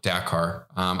for Dakar.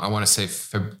 I want to say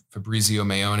Fabrizio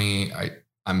Maioni.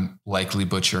 I'm likely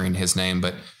butchering his name,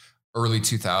 but early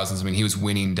 2000s. I mean, he was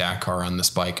winning Dakar on this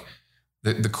bike.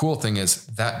 The cool thing is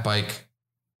that bike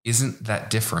isn't that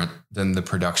different than the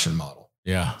production model.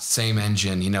 Yeah. Same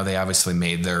engine. You know, they obviously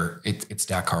made it's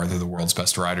Dakar. They're the world's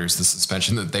best riders. The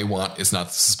suspension that they want is not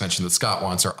the suspension that Scott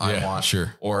wants or I want,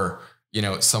 or, you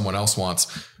know, someone else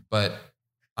wants. But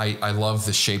I love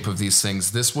the shape of these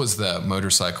things. This was the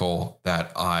motorcycle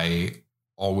that I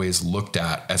always looked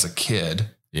at as a kid.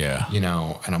 Yeah. You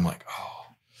know, and I'm like,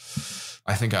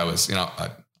 I think I was, you know,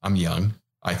 I'm young.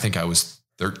 I think I was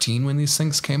 13 when these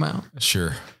things came out.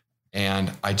 Sure.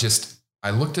 And I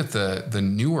looked at the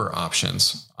newer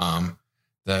options,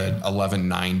 the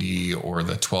 1190 or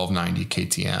the 1290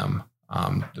 KTM,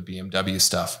 the BMW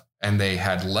stuff, and they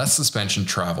had less suspension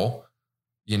travel.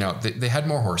 You know, they had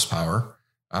more horsepower.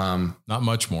 Not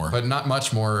much more. But not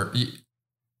much more.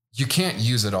 You can't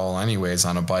use it all anyways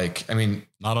on a bike. I mean,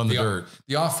 not on the dirt.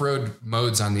 The off-road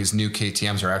modes on these new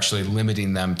KTMs are actually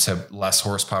limiting them to less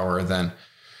horsepower than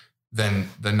the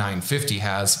 950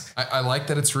 has. I like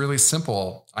that it's really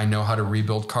simple. I know how to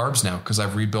rebuild carbs now because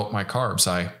I've rebuilt my carbs.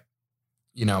 I,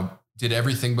 you know, did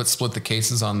everything but split the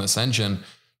cases on this engine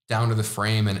down to the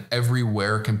frame, and every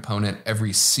wear component,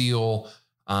 every seal,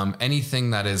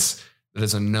 anything that is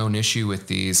a known issue with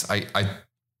these.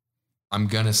 I'm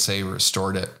going to say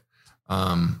restored it.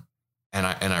 And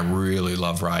I really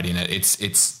love riding it.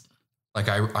 It's like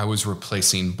I was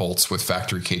replacing bolts with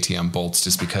factory KTM bolts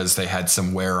just because they had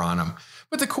some wear on them.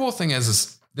 But the cool thing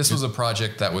is this was a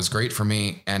project that was great for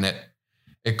me, and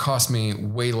it cost me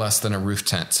way less than a roof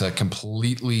tent to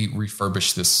completely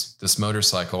refurbish this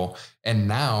motorcycle. And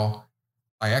now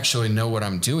I actually know what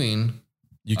I'm doing.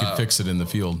 You can fix it in the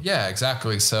field. Yeah,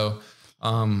 exactly. So,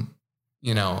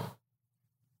 you know,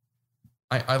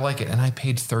 I like it. And I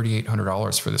paid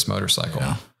 $3,800 for this motorcycle.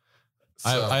 Yeah.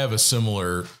 So. I have a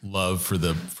similar love for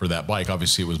that bike.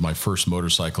 Obviously, it was my first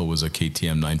motorcycle, was a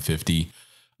KTM 950.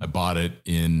 I bought it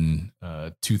in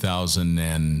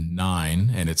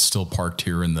 2009, and it's still parked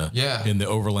here in the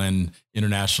Overland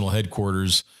International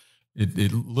headquarters.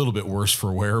 It a little bit worse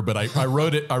for wear, but I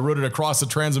rode it across the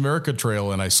Transamerica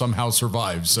Trail, and I somehow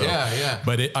survived. So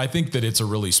But I think that it's a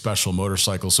really special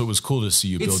motorcycle. So it was cool to see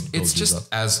you build. It's just up.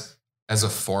 as a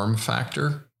form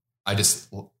factor.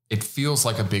 It feels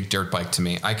like a big dirt bike to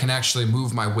me. I can actually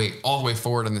move my weight all the way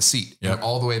forward in the seat and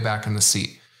all the way back in the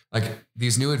seat. Like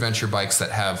these new adventure bikes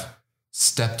that have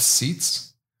stepped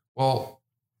seats. Well,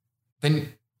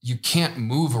 then you can't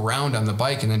move around on the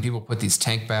bike, and then people put these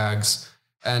tank bags.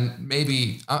 And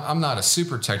maybe I'm not a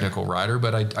super technical rider,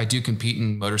 but I do compete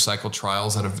in motorcycle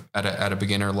trials at a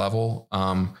beginner level.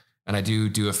 And I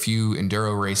do a few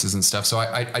enduro races and stuff. So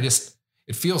I just,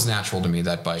 it feels natural to me,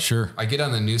 that bike. Sure. I get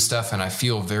on the new stuff and I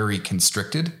feel very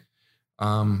constricted.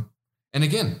 And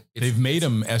again, they've made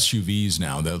them SUVs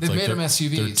now. They've made them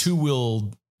SUVs. They're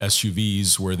 2-wheeled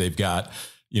SUVs where they've got,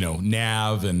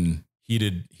 nav and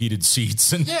heated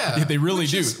seats, and they really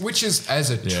do. Which is as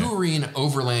a touring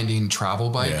overlanding travel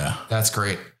bike, that's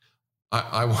great.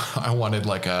 I wanted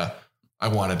like a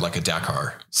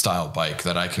Dakar style bike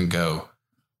that I can go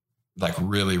like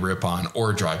really rip on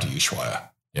or drive to Ushuaia.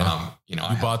 Yeah. You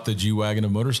bought the G-Wagon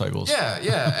of motorcycles.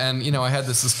 Yeah. And, I had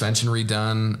the suspension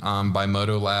redone by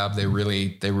Moto Lab. They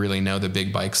really know the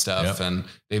big bike stuff, and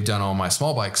they've done all my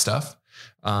small bike stuff.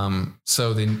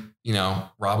 So then,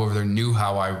 Rob over there knew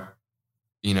how I,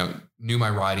 knew my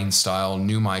riding style,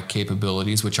 knew my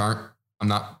capabilities, which I'm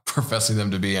not professing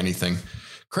them to be anything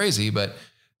crazy, but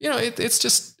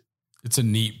it's a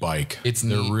neat bike.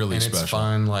 They're really and special. It's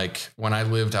fun. Like when I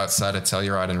lived outside of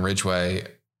Telluride and Ridgeway,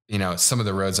 some of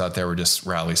the roads out there were just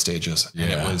rally stages, and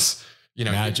it was,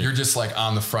 magic. You're just like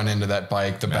on the front end of that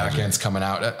bike. The back end's coming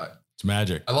out. It's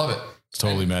magic. I love it. It's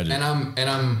totally magic.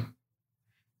 And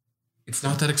it's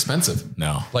not that expensive.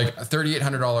 No, like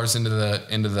 $3,800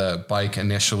 into the bike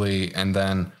initially. And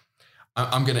then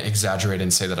I'm going to exaggerate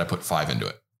and say that I put 5 into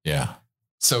it. Yeah.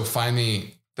 So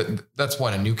finally, that's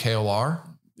what, a new KLR.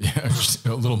 Yeah. Just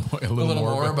a little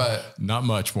more, but not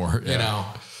much more,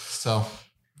 so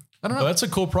I don't know. Well, that's a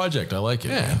cool project. I like it.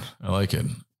 Yeah. Man. I like it.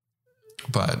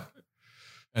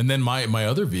 And then my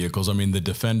other vehicles, the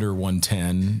Defender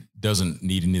 110 doesn't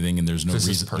need anything, and there's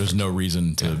no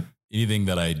reason to anything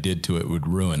that I did to it would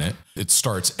ruin it. It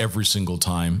starts every single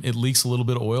time. It leaks a little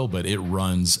bit of oil, but it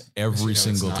runs every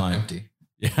single time. Empty.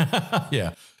 Yeah.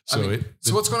 Yeah. So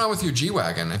what's going on with your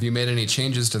G-Wagon? Have you made any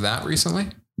changes to that recently?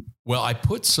 Well, I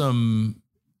put some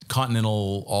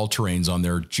Continental all-terrains on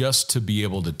there just to be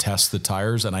able to test the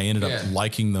tires, and I ended up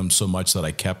liking them so much that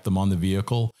I kept them on the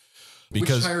vehicle.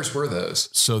 Because, which tires were those?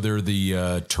 So they're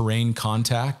the Terrain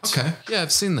Contact. Okay. Yeah,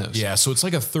 I've seen those. Yeah. So it's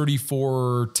like a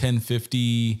 34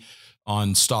 1050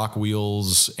 on stock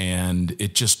wheels, and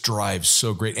it just drives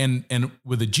so great. And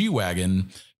with a G-Wagon,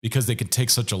 because they could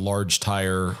take such a large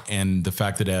tire, and the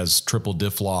fact that it has triple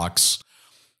diff locks,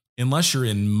 unless you're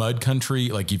in mud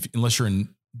country, unless you're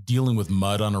dealing with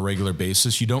mud on a regular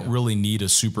basis, you don't really need a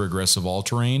super aggressive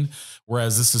all-terrain.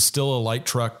 Whereas this is still a light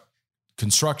truck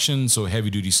construction, so heavy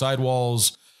duty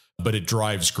sidewalls, but it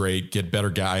drives great.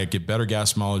 I get better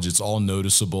gas mileage. It's all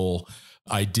noticeable.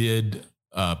 I did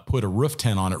put a roof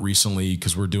tent on it recently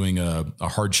because we're doing a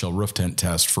hard shell roof tent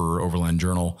test for Overland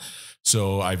Journal.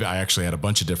 So I actually had a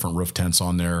bunch of different roof tents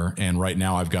on there, and right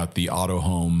now I've got the Auto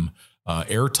Home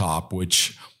Air Top,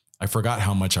 which I forgot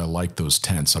how much I like those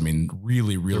tents.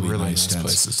 Really nice tents.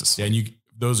 Places to see. Yeah, and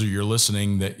those of you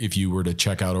listening, that if you were to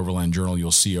check out Overland Journal,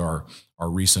 you'll see our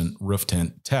recent roof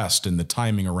tent test, and the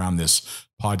timing around this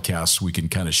podcast we can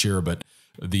kind of share. But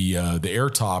the Air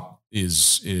Top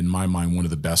is, in my mind, one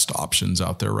of the best options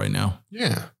out there right now.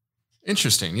 Yeah.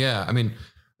 Interesting. Yeah.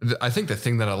 I think the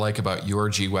thing that I like about your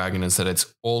G-Wagon is that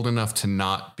it's old enough to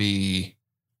not be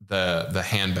the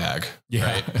handbag. Yeah.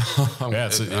 Right. Yeah,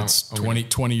 it's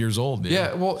 20 years old.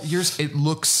 Yeah. Well, yours, it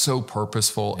looks so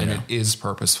purposeful, and it is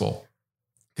purposeful.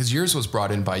 Because yours was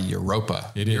brought in by Europa.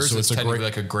 It is. Yours so it's technically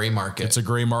like a gray market. It's a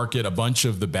gray market. A bunch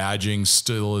of the badging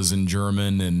still is in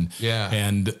German.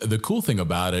 And the cool thing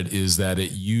about it is that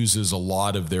it uses a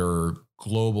lot of their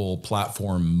global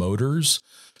platform motors.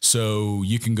 So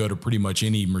you can go to pretty much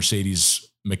any Mercedes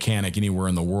mechanic anywhere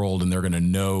in the world, and they're going to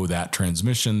know that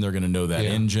transmission. They're going to know that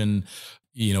engine.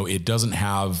 It doesn't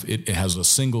have, it has a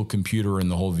single computer in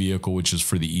the whole vehicle, which is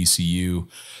for the ECU.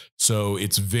 So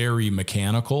it's very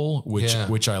mechanical,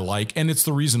 which I like. And it's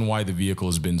the reason why the vehicle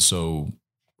has been so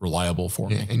reliable for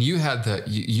me. And you had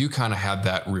you kind of had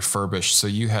that refurbished. So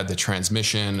you had the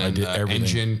transmission and the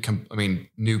engine,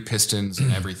 new pistons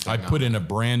and everything. I put in a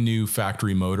brand new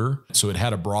factory motor. So it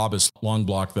had a Brabus long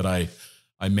block that I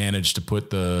I managed to put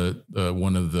the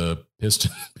one of the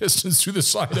pistons through the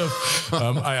side of.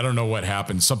 I don't know what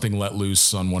happened. Something let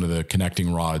loose on one of the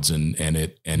connecting rods, and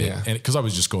because I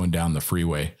was just going down the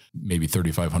freeway, maybe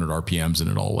 3,500 RPMs, and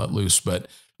it all let loose. But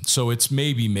so it's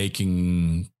maybe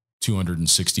making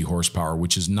 260 horsepower,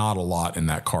 which is not a lot in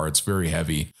that car. It's very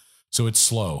heavy, so it's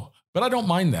slow. But I don't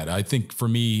mind that. I think for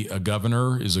me, a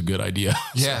governor is a good idea.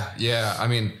 Yeah. I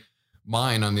mean,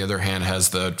 mine, on the other hand, has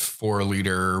the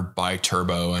 4-liter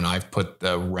bi-turbo, and I've put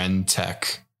the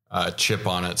Rentec chip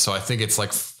on it. So I think it's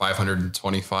like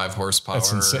 525 horsepower.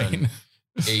 That's insane.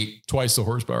 Twice the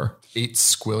horsepower. 8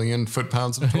 squillion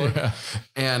foot-pounds of torque. Yeah.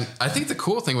 And I think the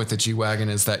cool thing with the G-Wagon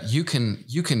is that you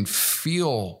can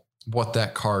feel what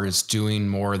that car is doing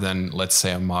more than, let's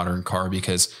say, a modern car,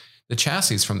 because the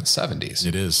chassis is from the 70s.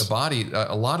 It is. The body,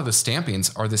 a lot of the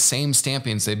stampings are the same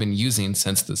stampings they've been using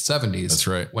since the 70s. That's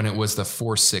right. When it was the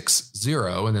 460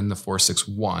 and then the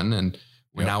 461, and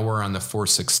now we're on the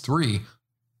 463.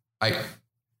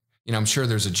 I'm sure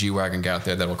there's a G-Wagon guy out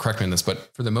there that'll correct me on this,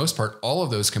 but for the most part, all of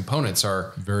those components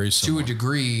are very similar. To a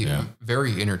degree,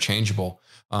 very interchangeable.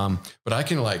 But I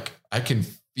can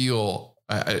feel,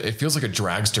 it feels like a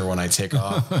dragster when I take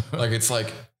off. Like it's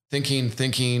like thinking,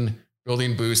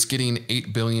 building boost, getting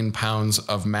 8 billion pounds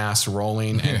of mass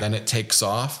rolling, and then it takes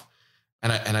off.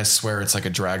 And I swear it's like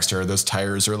a dragster. Those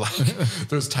tires are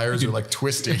like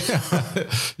twisting.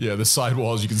 Yeah. The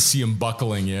sidewalls, you can see them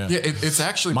buckling. Yeah. It's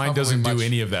actually, mine doesn't do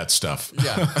any of that stuff.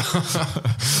 Yeah.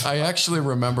 I actually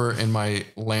remember in my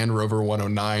Land Rover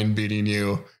 109 beating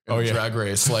you in a drag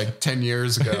race like 10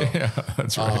 years ago. Yeah,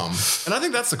 that's right. And I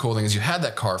think that's the cool thing is you had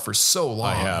that car for so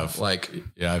long. I have.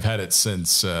 I've had it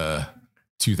since,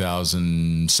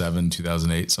 2007,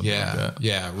 2008, something like that.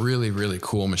 Yeah. Really, really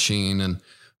cool machine. And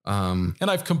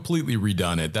I've completely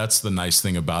redone it. That's the nice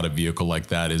thing about a vehicle like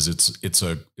that is it's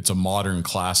a modern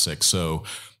classic. So,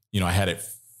 I had it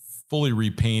fully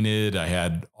repainted. I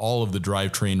had all of the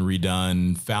drivetrain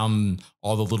redone, found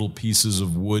all the little pieces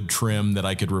of wood trim that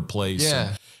I could replace.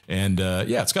 Yeah. And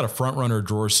it's got a front runner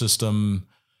drawer system.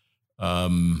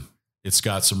 It's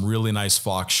got some really nice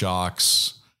Fox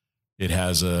shocks. It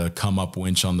has a come up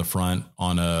winch on the front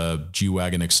on a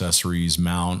G-Wagon accessories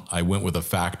mount. I went with a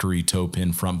factory toe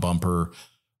pin front bumper.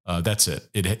 That's it.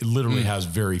 It literally has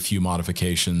very few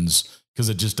modifications because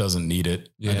it just doesn't need it.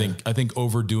 Yeah. I think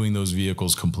overdoing those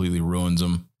vehicles completely ruins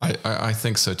them. I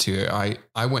think so too.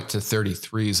 I went to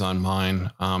 33s on mine.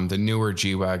 The newer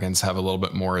G-Wagons have a little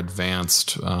bit more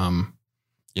advanced,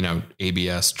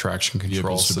 ABS traction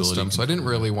control system. So I didn't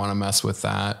really want to mess with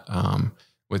that.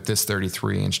 With this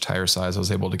 33-inch tire size, I was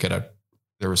able to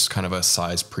there was kind of a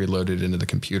size preloaded into the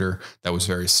computer that was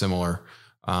very similar.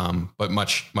 But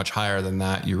much, much higher than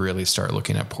that, you really start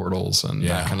looking at portals and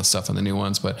that kind of stuff on the new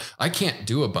ones. But I can't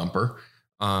do a bumper.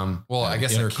 I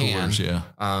guess I can. Yeah.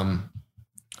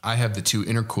 I have the 2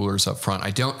 intercoolers up front.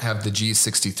 I don't have the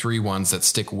G63 ones that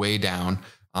stick way down.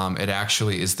 It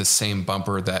actually is the same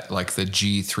bumper that like the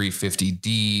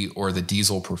G350D or the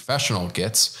Diesel Professional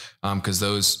gets, because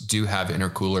those do have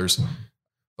intercoolers.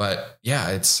 But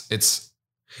yeah, it's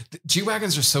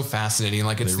G-Wagons are so fascinating.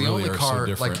 Like it's the only car,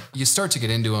 like you start to get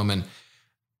into them, and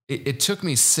it took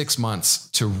me 6 months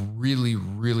to really,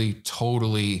 really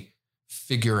totally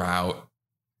figure out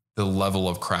the level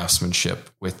of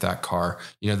craftsmanship with that car.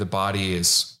 The body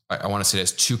is, I want to say it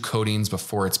has 2 coatings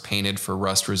before it's painted for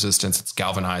rust resistance. It's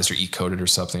galvanized or e-coated or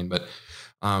something. But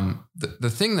the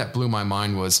thing that blew my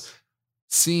mind was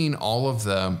seeing all of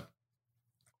the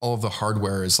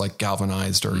hardware is like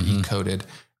galvanized or e-coated.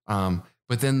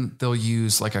 But then they'll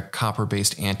use like a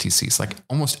copper-based anti-seize. Like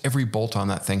almost every bolt on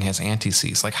that thing has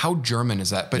anti-seize. Like how German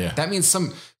is that? But that means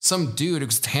some dude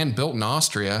who's hand built in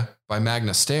Austria by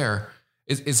Magna Steyr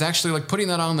is actually like putting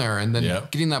that on there and then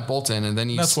getting that bolt in, and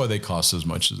then that's why they cost as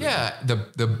much as they do.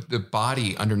 The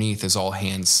body underneath is all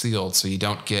hand sealed, so you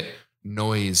don't get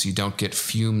noise, you don't get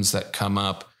fumes that come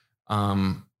up.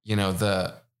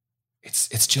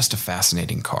 It's just a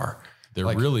fascinating car.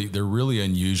 They're really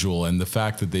unusual, and the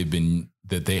fact that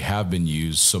they have been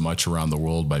used so much around the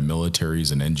world by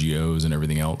militaries and NGOs and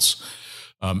everything else,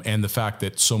 and the fact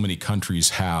that so many countries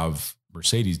have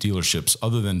Mercedes dealerships.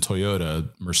 Other than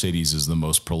Toyota, Mercedes is the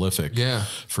most prolific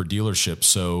for dealerships.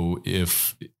 So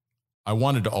if I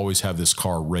wanted to always have this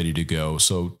car ready to go,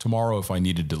 so tomorrow if I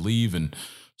needed to leave and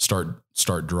start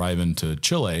driving to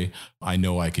Chile, I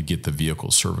know I could get the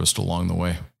vehicle serviced along the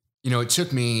way. It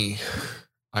took me,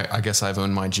 I guess I've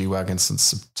owned my G-Wagon since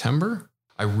September.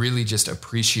 I really just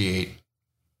appreciate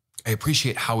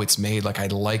how it's made. Like I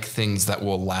like things that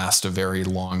will last a very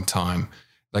long time.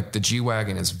 Like the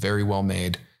G-Wagon is very well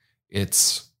made.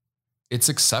 It's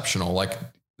exceptional. Like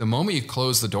the moment you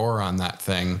close the door on that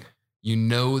thing, you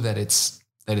know that it's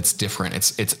different.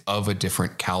 It's of a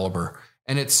different caliber.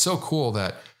 And it's so cool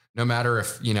that no matter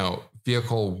if,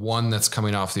 vehicle 1 that's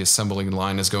coming off the assembly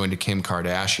line is going to Kim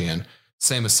Kardashian,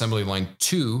 same assembly line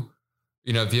 2,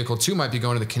 vehicle 2 might be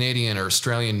going to the Canadian or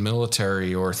Australian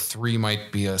military, or 3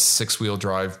 might be a 6-wheel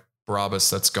drive Brabus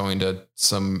that's going to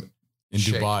some in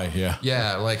Dubai. Yeah.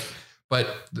 Yeah. But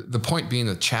the point being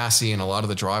the chassis and a lot of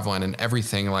the driveline and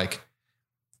everything,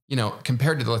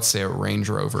 compared to, let's say, a Range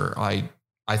Rover, I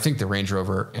think the Range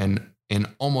Rover in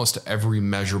almost every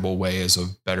measurable way is a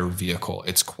better vehicle.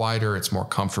 It's quieter. It's more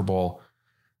comfortable,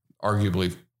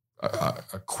 arguably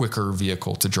a quicker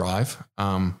vehicle to drive.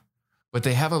 But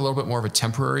they have a little bit more of a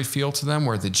temporary feel to them,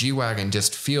 where the G-Wagon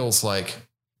just feels like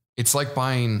it's like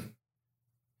buying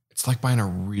a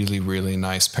really, really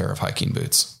nice pair of hiking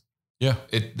boots. Yeah.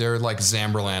 They're like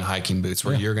Zamberlan hiking boots,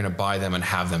 where you're going to buy them and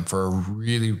have them for a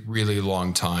really, really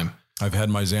long time. I've had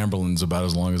my Zamberlans about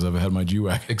as long as I've had my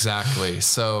G-Wagon. Exactly.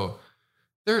 So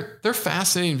they're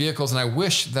fascinating vehicles, and I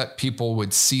wish that people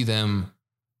would see them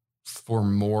for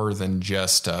more than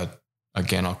just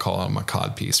again, I'll call them a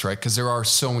cod piece, right? Because there are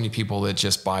so many people that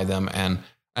just buy them and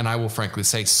I will frankly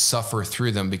say suffer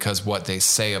through them, because what they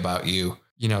say about you,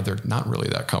 they're not really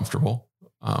that comfortable.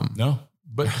 No,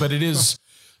 but it is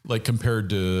like,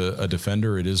 compared to a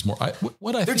Defender, it is more,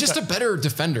 they're just a better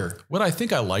Defender. What I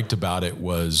think I liked about it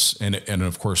was, and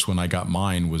of course, when I got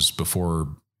mine was before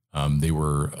they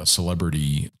were a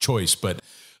celebrity choice, but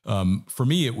for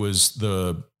me, it was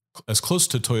as close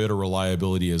to Toyota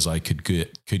reliability as I could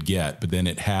get, but then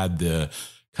it had the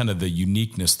kind of the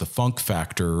uniqueness, the funk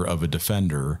factor of a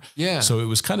Defender. Yeah. So it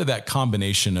was kind of that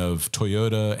combination of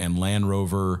Toyota and Land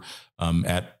Rover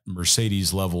at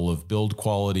Mercedes level of build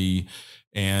quality.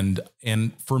 And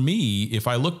for me, if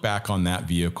I look back on that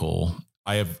vehicle,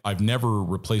 I've never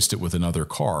replaced it with another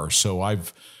car. So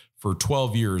for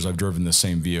 12 years, I've driven the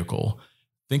same vehicle.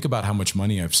 Think about how much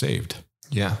money I've saved.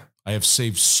 Yeah. I have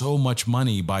saved so much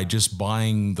money by just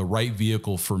buying the right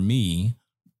vehicle for me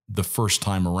the first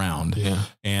time around. Yeah.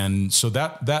 And so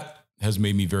that has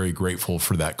made me very grateful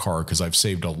for that car, because I've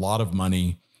saved a lot of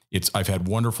money. I've had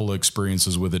wonderful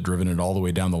experiences with it, driven it all the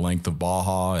way down the length of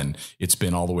Baja, and it's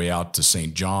been all the way out to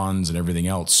St. John's and everything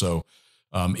else. So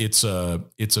it's a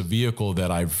vehicle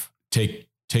that I've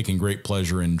taken great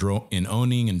pleasure in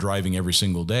owning and driving every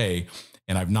single day.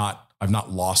 And I've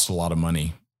not lost a lot of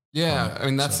money. Yeah. I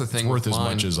mean, that's the thing. It's worth as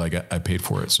much as I paid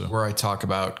for it. So where I talk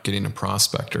about getting a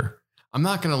Prospector, I'm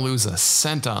not going to lose a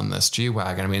cent on this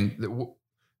G-Wagon. I mean,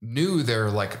 new, they're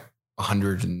like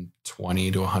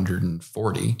 120 to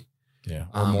 140. Yeah.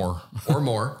 Or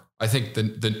more. I think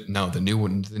the new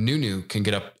one, the new can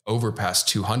get up over past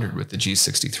 200 with the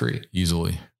G63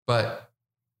 easily. But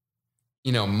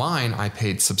mine, I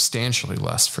paid substantially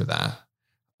less for that,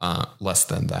 less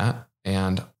than that.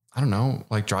 And I don't know,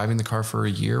 like driving the car for a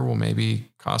year will maybe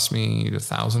cost me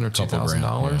 $1,000 or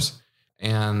 $2,000.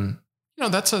 Yeah. And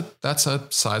that's a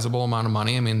sizable amount of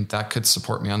money. I mean, that could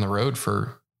support me on the road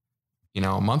for,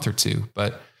 a month or two,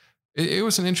 but it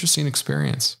was an interesting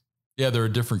experience. Yeah. They're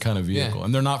a different kind of vehicle,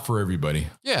 and they're not for everybody.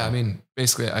 Yeah. I mean,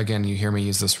 basically, again, you hear me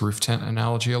use this roof tent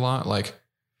analogy a lot. Like,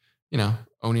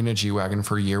 owning a G-Wagon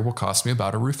for a year will cost me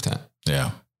about a roof tent.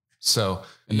 Yeah. So,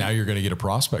 and now you're going to get a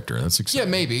Prospector. That's exciting.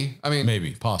 Yeah, maybe. I mean,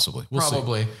 maybe, possibly. We'll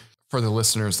probably. See. For the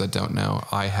listeners that don't know,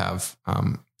 I have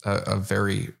a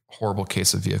very horrible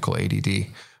case of vehicle ADD.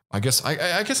 I guess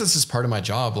this is part of my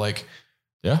job. Like,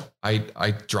 yeah,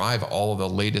 I drive all of the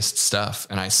latest stuff,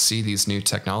 and I see these new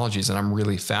technologies, and I'm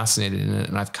really fascinated in it.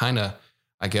 And I've kind of,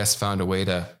 I guess, found a way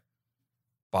to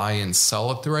buy and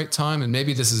sell at the right time. And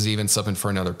maybe this is even something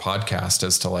for another podcast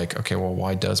as to like, okay, well,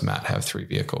 why does Matt have 3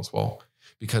 vehicles? Well,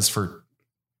 because for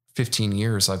 15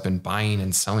 years, I've been buying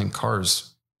and selling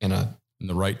cars in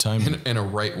the right time, in a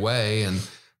right way. And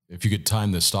if you could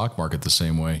time the stock market the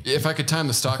same way, if I could time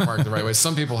the stock market the right way,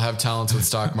 some people have talents with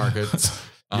stock markets.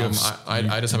 I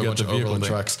just have a bunch of Overland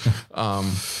trucks.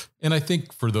 And I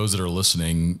think for those that are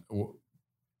listening,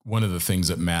 one of the things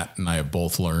that Matt and I have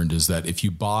both learned is that if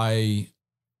you buy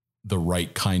the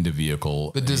right kind of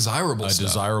vehicle, a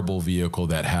desirable vehicle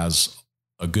that has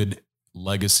a good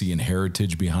legacy and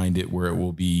heritage behind it, where it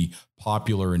will be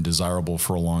popular and desirable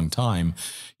for a long time,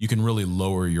 you can really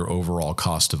lower your overall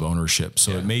cost of ownership.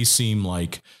 So it may seem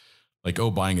like,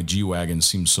 buying a G-Wagon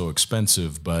seems so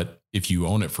expensive, but if you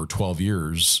own it for 12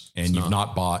 years and you've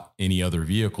not bought any other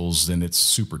vehicles, then it's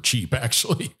super cheap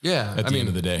actually. Yeah. At the end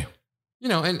of the day,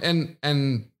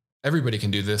 and everybody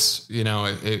can do this,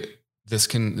 this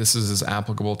is as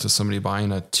applicable to somebody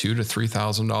buying a $2,000 to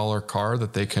 $3,000 car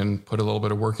that they can put a little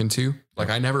bit of work into. Like,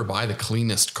 I never buy the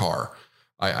cleanest car.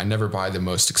 I never buy the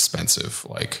most expensive.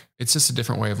 Like, it's just a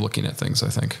different way of looking at things, I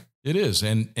think. It is.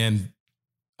 And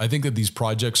I think that these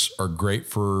projects are great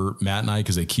for Matt and I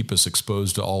because they keep us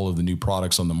exposed to all of the new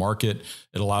products on the market.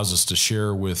 It allows us to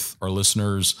share with our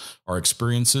listeners our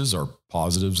experiences, our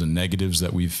positives and negatives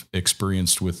that we've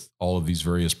experienced with all of these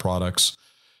various products.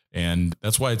 And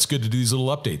that's why it's good to do these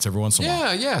little updates every once in a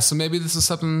while. Yeah. So maybe this is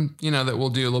something, that we'll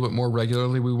do a little bit more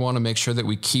regularly. We want to make sure that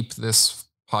we keep this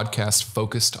podcast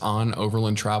focused on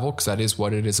Overland travel because that is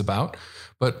what it is about.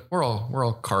 But we're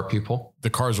all car people.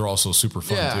 The cars are also super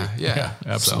fun too. Yeah,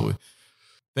 absolutely. So,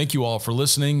 thank you all for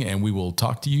listening, and we will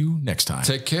talk to you next time.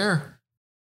 Take care.